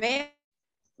 Yes, ma'am.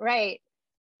 Right.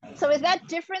 So is that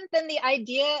different than the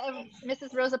idea of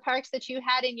Mrs. Rosa Parks that you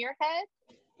had in your head?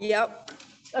 Yep.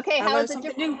 Okay, how is it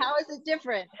different? How is it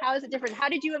different? How is it different? How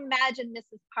did you imagine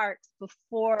Mrs. Parks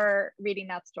before reading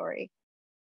that story?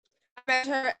 I met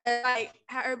her like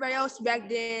how everybody else back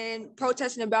then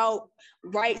protesting about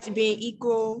rights being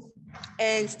equal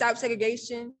and stop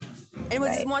segregation. And it was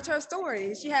just more to her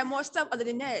story. She had more stuff other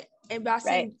than that. And by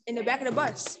sitting in the back of the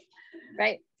bus.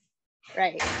 Right.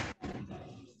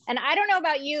 And I don't know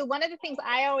about you, one of the things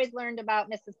I always learned about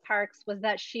Mrs. Parks was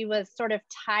that she was sort of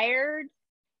tired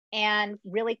and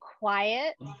really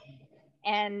quiet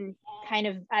and kind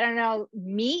of, I don't know,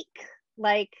 meek,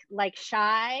 like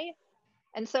shy.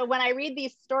 And so when I read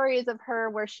these stories of her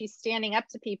where she's standing up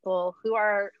to people who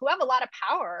have a lot of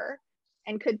power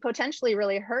and could potentially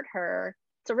really hurt her,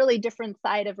 it's a really different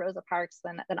side of Rosa Parks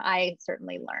than I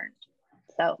certainly learned.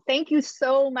 So thank you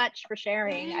so much for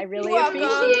sharing. I really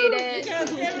appreciate it. You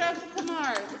gotta give it up for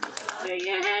Tamar.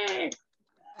 Yay!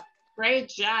 Great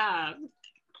job.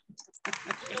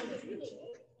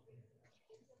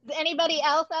 Does anybody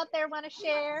else out there want to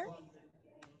share?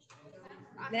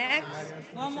 Next.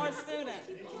 One more student.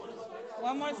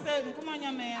 One more student. Come on,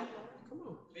 young man. Come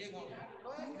on.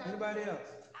 Anybody else?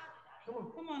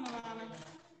 Come on, Alana.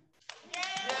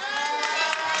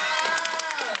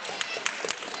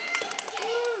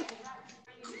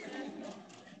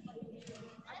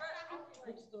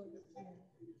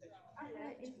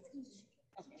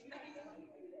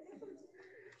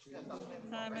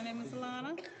 Hi, my name is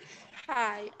Alana.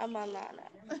 Hi, I'm Alana.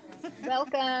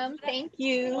 Welcome. Thank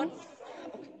you.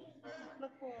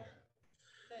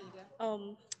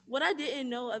 What I didn't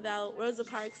know about Rosa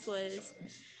Parks was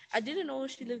I didn't know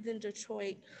she lived in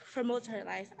Detroit for most of her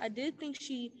life. I did think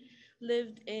she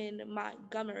lived in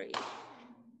Montgomery.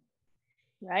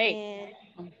 Right.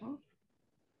 And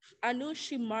I knew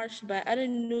she marched, but I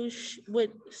didn't know what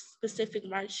specific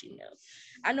march she knew.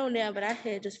 I know now, but I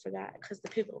had just forgot because the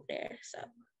people were there. So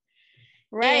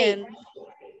right. And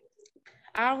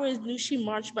I always knew she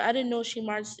marched, but I didn't know she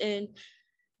marched in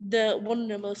one of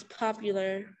the most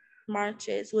popular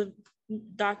marches with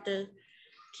Dr.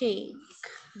 King.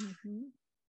 Mm-hmm.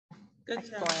 Good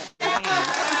job.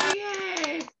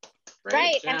 Yay!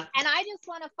 Right, and I just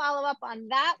want to follow up on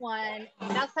that one.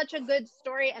 That's such a good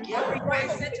story, and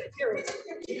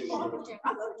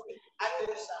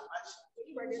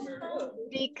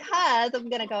because I'm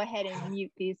gonna go ahead and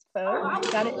mute these folks.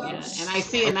 Got it. Yeah, and I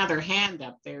see another hand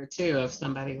up there too, if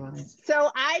somebody wants. So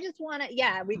I just want to,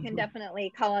 yeah, we can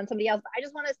definitely call on somebody else. But I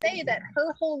just want to say that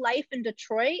her whole life in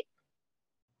Detroit,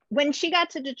 when she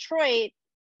got to Detroit,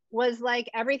 was like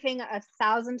everything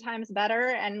 1,000 times better,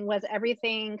 and was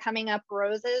everything coming up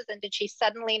roses? And did she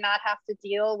suddenly not have to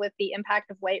deal with the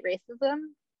impact of white racism?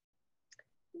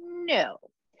 No.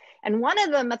 And one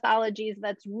of the mythologies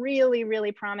that's really,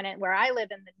 really prominent where I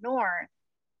live in the North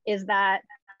is that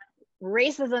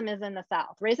racism is in the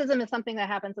South. Racism is something that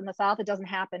happens in the South. It doesn't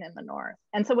happen in the North.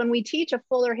 And so when we teach a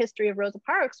fuller history of Rosa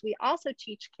Parks, we also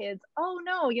teach kids, oh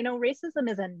no, racism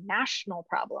is a national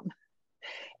problem.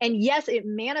 And yes, it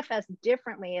manifests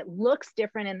differently. It looks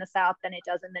different in the South than it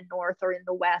does in the North or in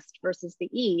the West versus the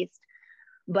East,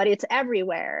 but it's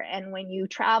everywhere. And when you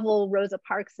travel Rosa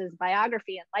Parks's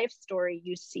biography and life story,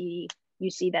 you see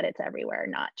that it's everywhere,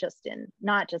 not just in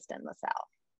the South.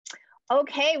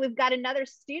 Okay, we've got another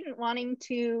student wanting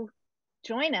to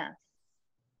join us.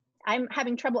 I'm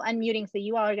having trouble unmuting, so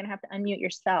you all are going to have to unmute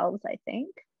yourselves, I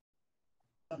think.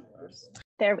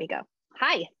 There we go.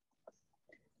 Hi.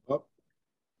 Oh,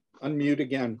 unmute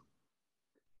again.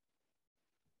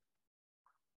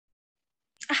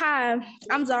 Hi,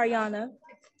 I'm Zariana.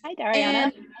 Hi,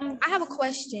 Dariana. And I have a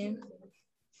question.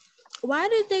 Why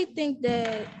did they think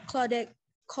that Claudette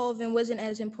Colvin wasn't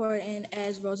as important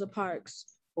as Rosa Parks?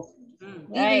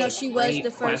 Right. Even though she was Great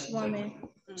the first question. woman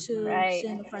to sit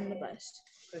in the front of the bus.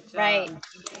 Right.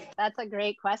 That's a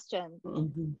great question.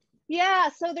 Mm-hmm. Yeah,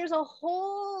 so there's a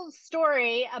whole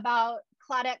story about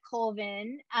Claudette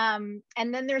Colvin, and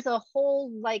then there's a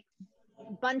whole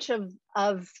bunch of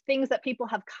things that people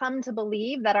have come to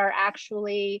believe that are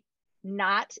actually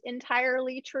not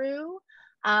entirely true.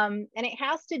 And it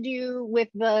has to do with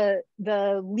the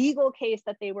legal case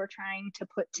that they were trying to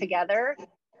put together.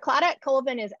 Claudette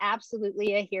Colvin is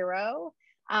absolutely a hero,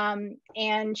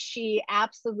 and she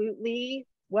absolutely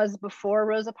was before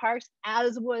Rosa Parks,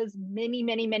 as was many,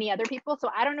 many, many other people. So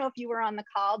I don't know if you were on the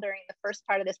call during the first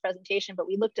part of this presentation, but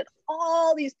we looked at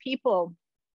all these people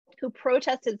who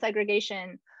protested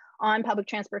segregation on public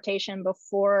transportation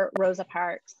before Rosa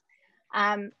Parks.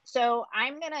 So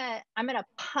I'm gonna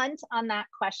punt on that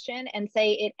question and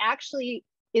say it actually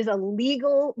was a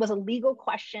legal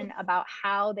question about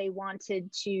how they wanted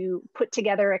to put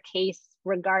together a case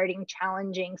regarding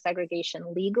challenging segregation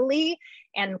legally.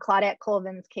 And Claudette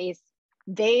Colvin's case,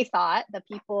 they thought this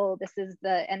is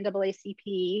the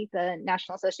NAACP, the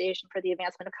National Association for the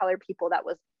Advancement of Colored People, that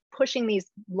was pushing these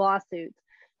lawsuits,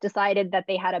 decided that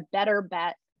they had a better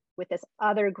bet with this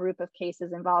other group of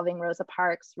cases involving Rosa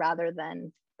Parks rather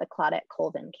than the Claudette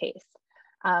Colvin case.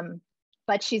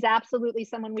 But she's absolutely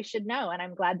someone we should know, and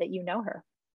I'm glad that you know her.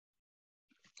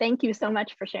 Thank you so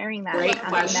much for sharing that. Great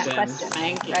question. That question.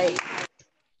 Thank you. Right.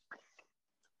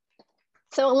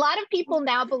 So a lot of people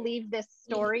now believe this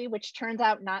story, which turns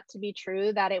out not to be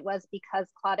true, that it was because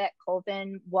Claudette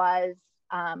Colvin was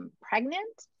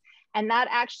pregnant. And that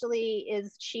actually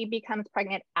is, she becomes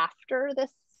pregnant after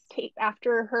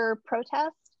after her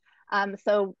protest.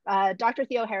 So Dr.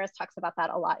 Theo Harris talks about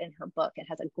that a lot in her book and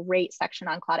has a great section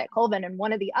on Claudette Colvin. And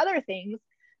one of the other things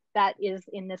that is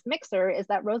in this mixer is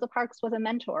that Rosa Parks was a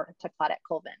mentor to Claudette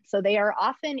Colvin. So they are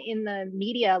often in the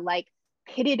media like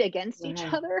pitted against each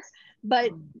other,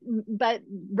 but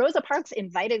Rosa Parks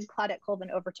invited Claudette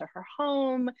Colvin over to her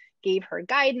home, gave her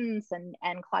guidance, and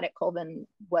Claudette Colvin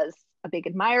was a big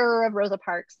admirer of Rosa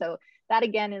Parks. So that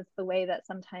again is the way that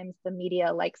sometimes the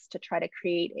media likes to try to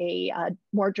create a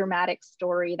more dramatic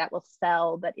story that will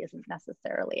sell but isn't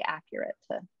necessarily accurate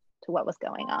to what was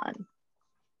going on.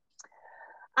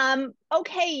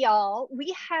 Okay, y'all,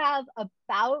 we have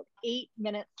about 8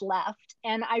 minutes left,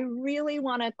 and I really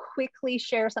want to quickly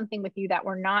share something with you that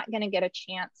we're not going to get a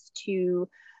chance to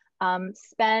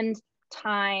spend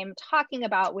time talking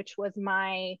about, which was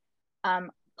my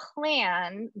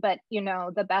plan, but you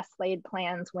know, the best laid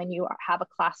plans when you have a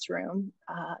classroom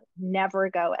never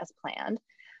go as planned.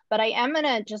 But I am going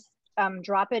to just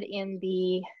drop it in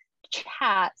the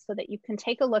chat so that you can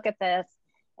take a look at this,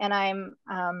 and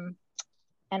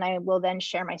and I will then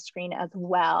share my screen as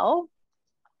well.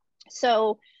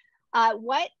 So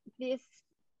what this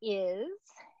is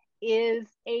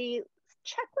a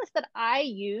checklist that I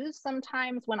use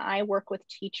sometimes when I work with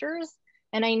teachers.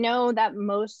 And I know that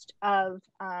most of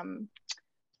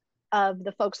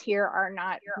the folks here are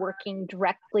not working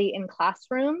directly in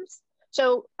classrooms.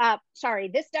 So sorry,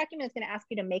 this document is going to ask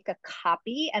you to make a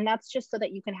copy, and that's just so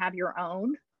that you can have your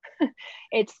own.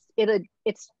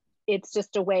 It's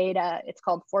just a way to, it's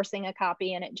called forcing a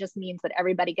copy, and it just means that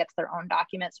everybody gets their own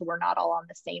document, so we're not all on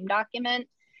the same document.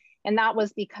 And that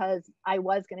was because I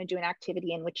was going to do an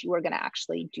activity in which you were going to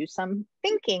actually do some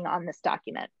thinking on this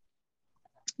document.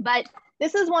 But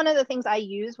this is one of the things I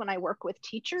use when I work with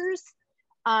teachers,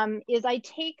 is I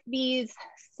take these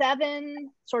 7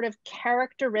 sort of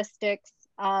characteristics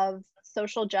of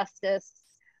social justice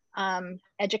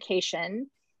education,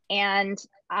 and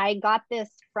I got this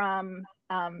from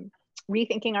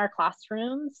Rethinking Our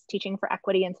Classrooms, Teaching for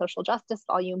Equity and Social Justice,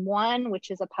 Volume 1, which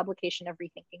is a publication of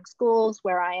Rethinking Schools,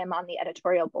 where I am on the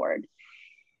editorial board.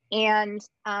 And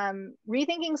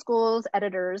Rethinking Schools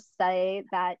editors say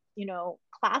that, you know,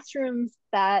 classrooms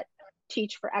that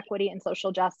teach for equity and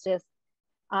social justice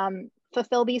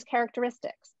fulfill these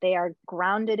characteristics. They are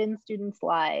grounded in students'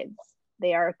 lives.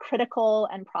 They are critical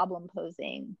and problem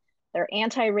posing. They're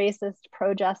anti-racist,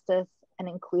 pro-justice, and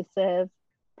inclusive,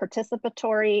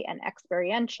 participatory and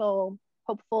experiential,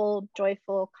 hopeful,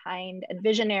 joyful, kind, and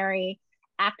visionary,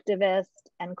 activist,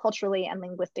 and culturally and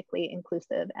linguistically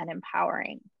inclusive and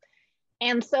empowering.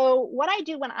 And so what I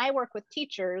do when I work with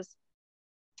teachers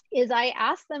is I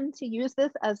ask them to use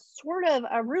this as sort of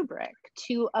a rubric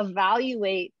to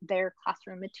evaluate their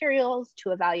classroom materials,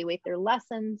 to evaluate their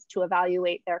lessons, to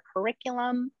evaluate their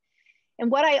curriculum.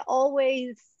 And what I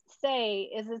always say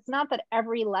is it's not that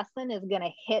every lesson is going to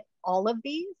hit all of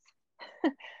these,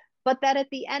 but that at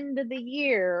the end of the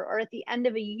year or at the end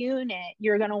of a unit,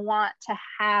 you're going to want to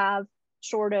have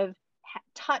sort of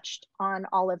touched on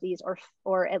all of these,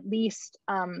 or at least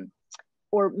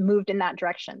or moved in that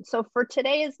direction. So for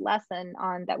today's lesson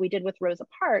on that we did with Rosa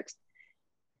Parks,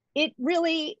 it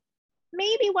really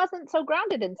maybe wasn't so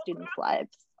grounded in students'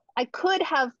 lives. I could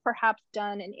have perhaps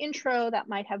done an intro that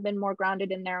might have been more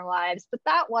grounded in their lives, but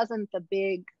that wasn't the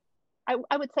big, I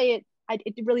would say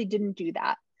it really didn't do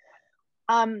that.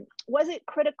 Was it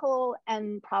critical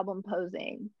and problem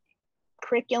posing?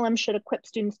 Curriculum should equip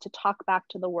students to talk back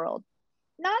to the world.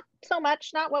 Not so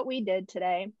much, not what we did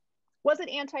today. Was it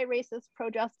anti-racist,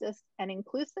 pro-justice, and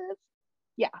inclusive?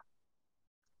 Yeah.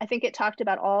 I think it talked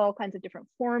about all kinds of different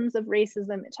forms of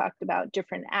racism. It talked about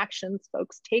different actions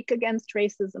folks take against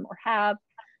racism or have.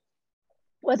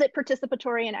 Was it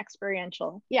participatory and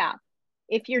experiential? Yeah.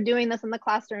 If you're doing this in the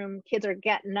classroom, kids are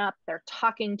getting up, they're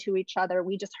talking to each other.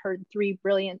 We just heard 3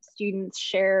 brilliant students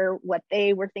share what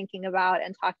they were thinking about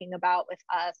and talking about with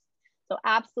us. So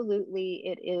absolutely,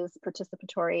 it is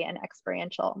participatory and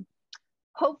experiential.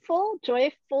 Hopeful,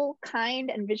 joyful,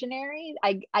 kind, and visionary.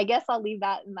 I guess I'll leave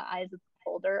that in the eyes of the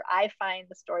beholder. I find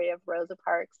the story of Rosa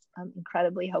Parks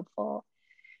incredibly hopeful.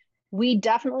 We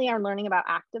definitely are learning about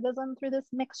activism through this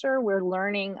mixer. We're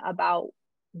learning about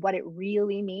what it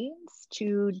really means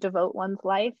to devote one's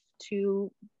life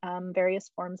to various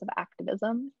forms of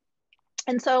activism.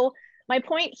 And so my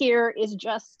point here is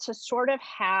just to sort of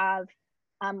have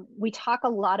we talk a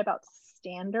lot about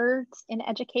standards in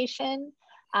education,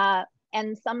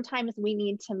 and sometimes we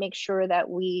need to make sure that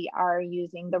we are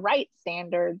using the right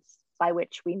standards by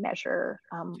which we measure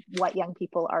what young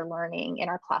people are learning in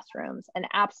our classrooms. And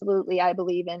absolutely, I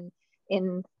believe in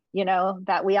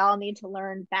that we all need to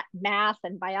learn math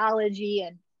and biology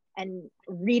and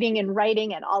reading and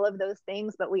writing and all of those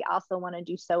things, but we also want to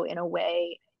do so in a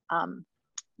way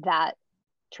that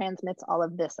transmits all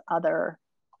of this other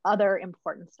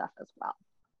important stuff as well.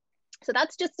 So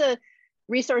that's just a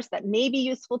resource that may be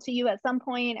useful to you at some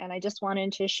point, and I just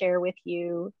wanted to share with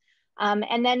you.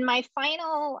 And then my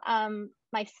final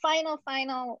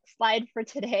slide for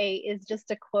today is just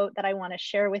a quote that I want to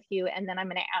share with you, and then I'm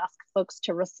going to ask folks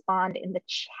to respond in the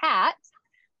chat,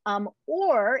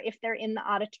 or if they're in the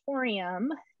auditorium,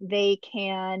 they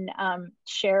can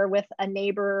share with a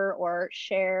neighbor or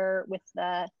share with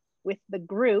the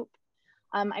group.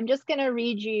 I'm just going to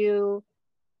read you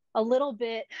a little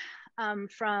bit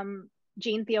from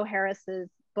Jane Theoharis's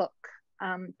book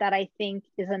that I think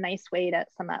is a nice way to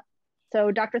sum up. So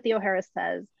Dr. Theoharis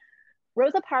says,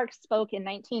 Rosa Parks spoke in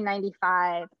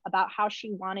 1995 about how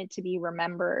she wanted to be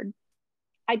remembered.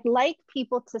 I'd like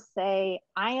people to say,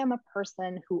 I am a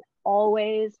person who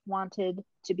always wanted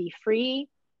to be free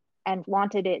and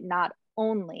wanted it not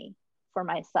only for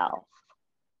myself.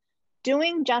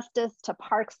 Doing justice to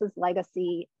Parks's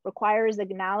legacy requires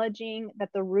acknowledging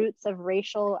that the roots of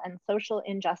racial and social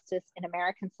injustice in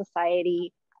American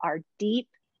society are deep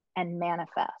and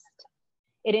manifest.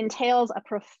 It entails a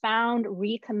profound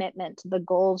recommitment to the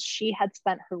goals she had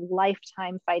spent her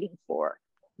lifetime fighting for: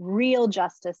 real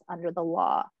justice under the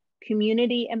law,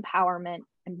 community empowerment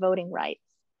and voting rights,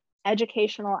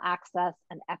 educational access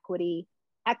and equity,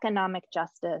 economic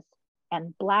justice,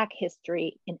 and Black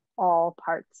history in all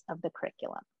parts of the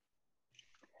curriculum.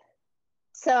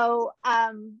 So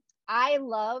I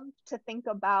love to think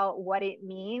about what it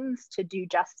means to do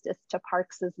justice to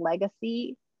Parks's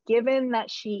legacy, given that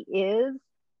she is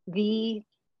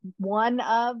one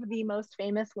of the most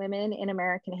famous women in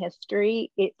American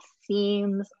history. It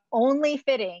seems only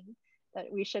fitting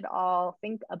that we should all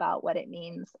think about what it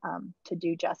means to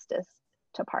do justice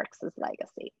to Parks's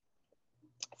legacy.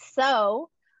 So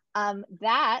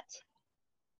that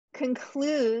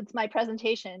concludes my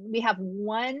presentation. We have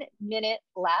 1 minute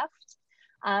left.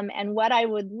 And what I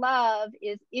would love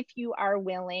is, if you are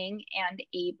willing and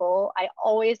able, I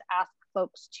always ask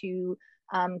folks to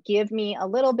give me a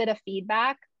little bit of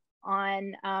feedback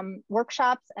on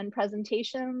workshops and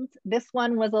presentations. This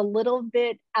one was a little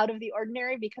bit out of the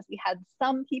ordinary because we had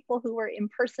some people who were in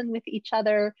person with each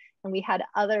other and we had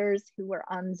others who were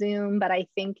on Zoom, but I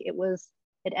think it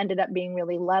ended up being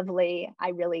really lovely. I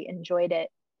really enjoyed it.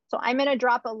 So I'm going to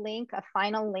drop a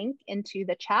final link into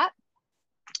the chat,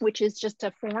 which is just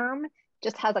a form,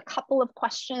 just has a couple of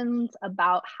questions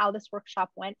about how this workshop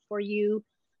went for you.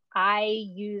 I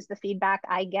use the feedback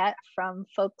I get from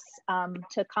folks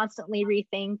to constantly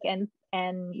rethink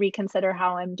and reconsider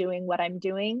how I'm doing what I'm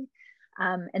doing.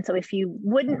 And so if you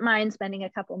wouldn't mind spending a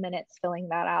couple minutes filling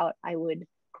that out, I would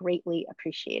greatly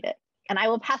appreciate it. And I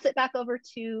will pass it back over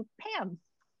to Pam.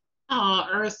 Oh,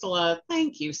 Ursula,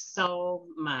 thank you so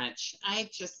much. I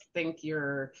just think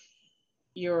your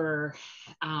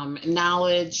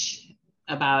knowledge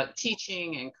about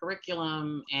teaching and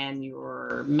curriculum and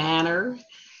your manner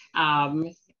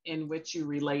in which you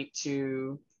relate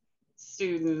to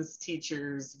students,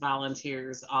 teachers,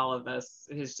 volunteers, all of us,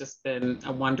 has just been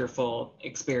a wonderful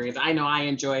experience. I know I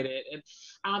enjoyed it. And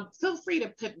feel free to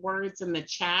put words in the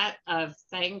chat of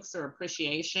thanks or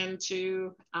appreciation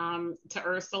to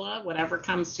Ursula, whatever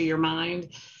comes to your mind.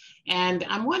 And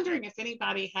I'm wondering if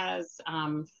anybody has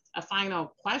a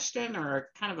final question or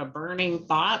kind of a burning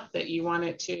thought that you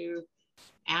wanted to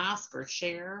ask or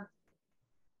share.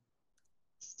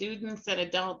 Students and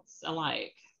adults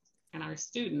alike, and our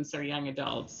students are young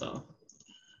adults. So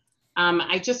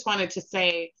I just wanted to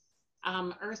say,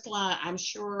 Ursula, I'm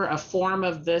sure a form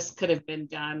of this could have been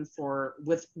done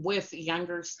with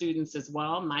younger students as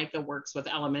well. Micah works with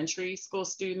elementary school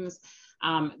students.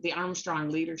 The Armstrong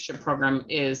Leadership Program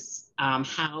is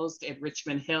housed at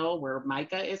Richmond Hill, where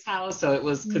Micah is housed. So it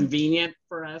was convenient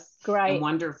for us and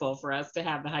wonderful for us to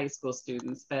have the high school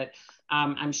students. But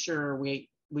I'm sure we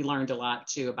learned a lot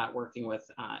too about working with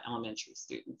elementary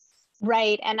students.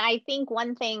 Right. And I think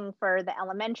one thing for the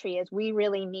elementary is we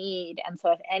really need, and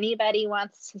so if anybody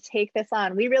wants to take this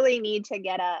on, we really need to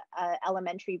get a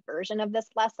elementary version of this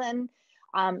lesson.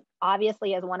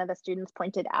 Obviously, as one of the students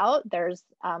pointed out, there's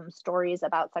stories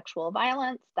about sexual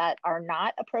violence that are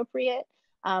not appropriate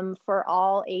for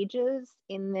all ages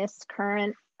in this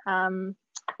current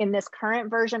this current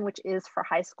version, which is for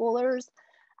high schoolers.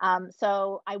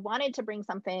 So I wanted to bring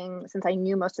something, since I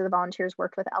knew most of the volunteers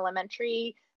worked with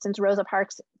elementary, since Rosa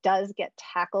Parks does get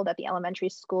tackled at the elementary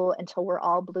school until we're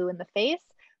all blue in the face,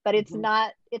 but it's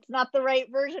not the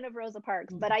right version of Rosa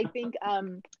Parks. But I think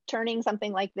turning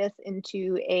something like this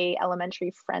into a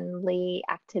elementary friendly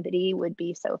activity would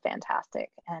be so fantastic.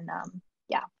 And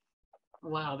yeah.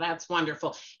 Wow, that's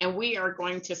wonderful. And we are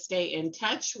going to stay in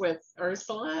touch with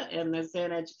Ursula and the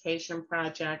Zen Education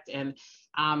Project, and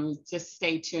just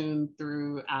stay tuned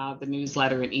through the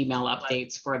newsletter and email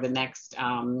updates for the next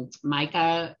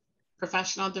Micah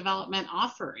professional development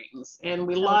offerings. And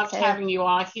we loved having you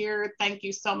all here. Thank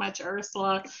you so much,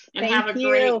 Ursula, and have a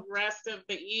great rest of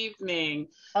the evening.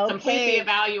 Complete the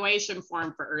evaluation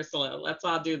form for Ursula. Let's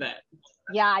all do that.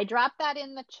 Yeah, I dropped that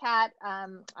in the chat.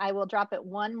 I will drop it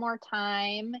one more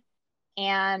time.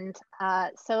 And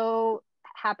so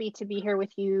happy to be here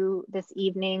with you this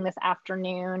evening, this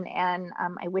afternoon, and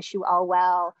I wish you all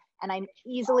well. And I'm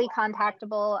easily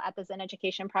contactable at the Zen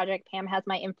Education Project. Pam has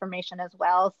my information as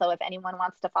well. So if anyone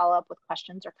wants to follow up with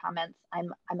questions or comments,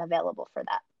 I'm available for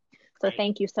that. So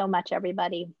thank you so much,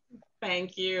 everybody.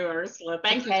 Thank you, Ursula.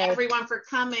 Thank you everyone for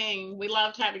coming. We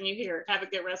loved having you here. Have a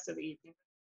good rest of the evening.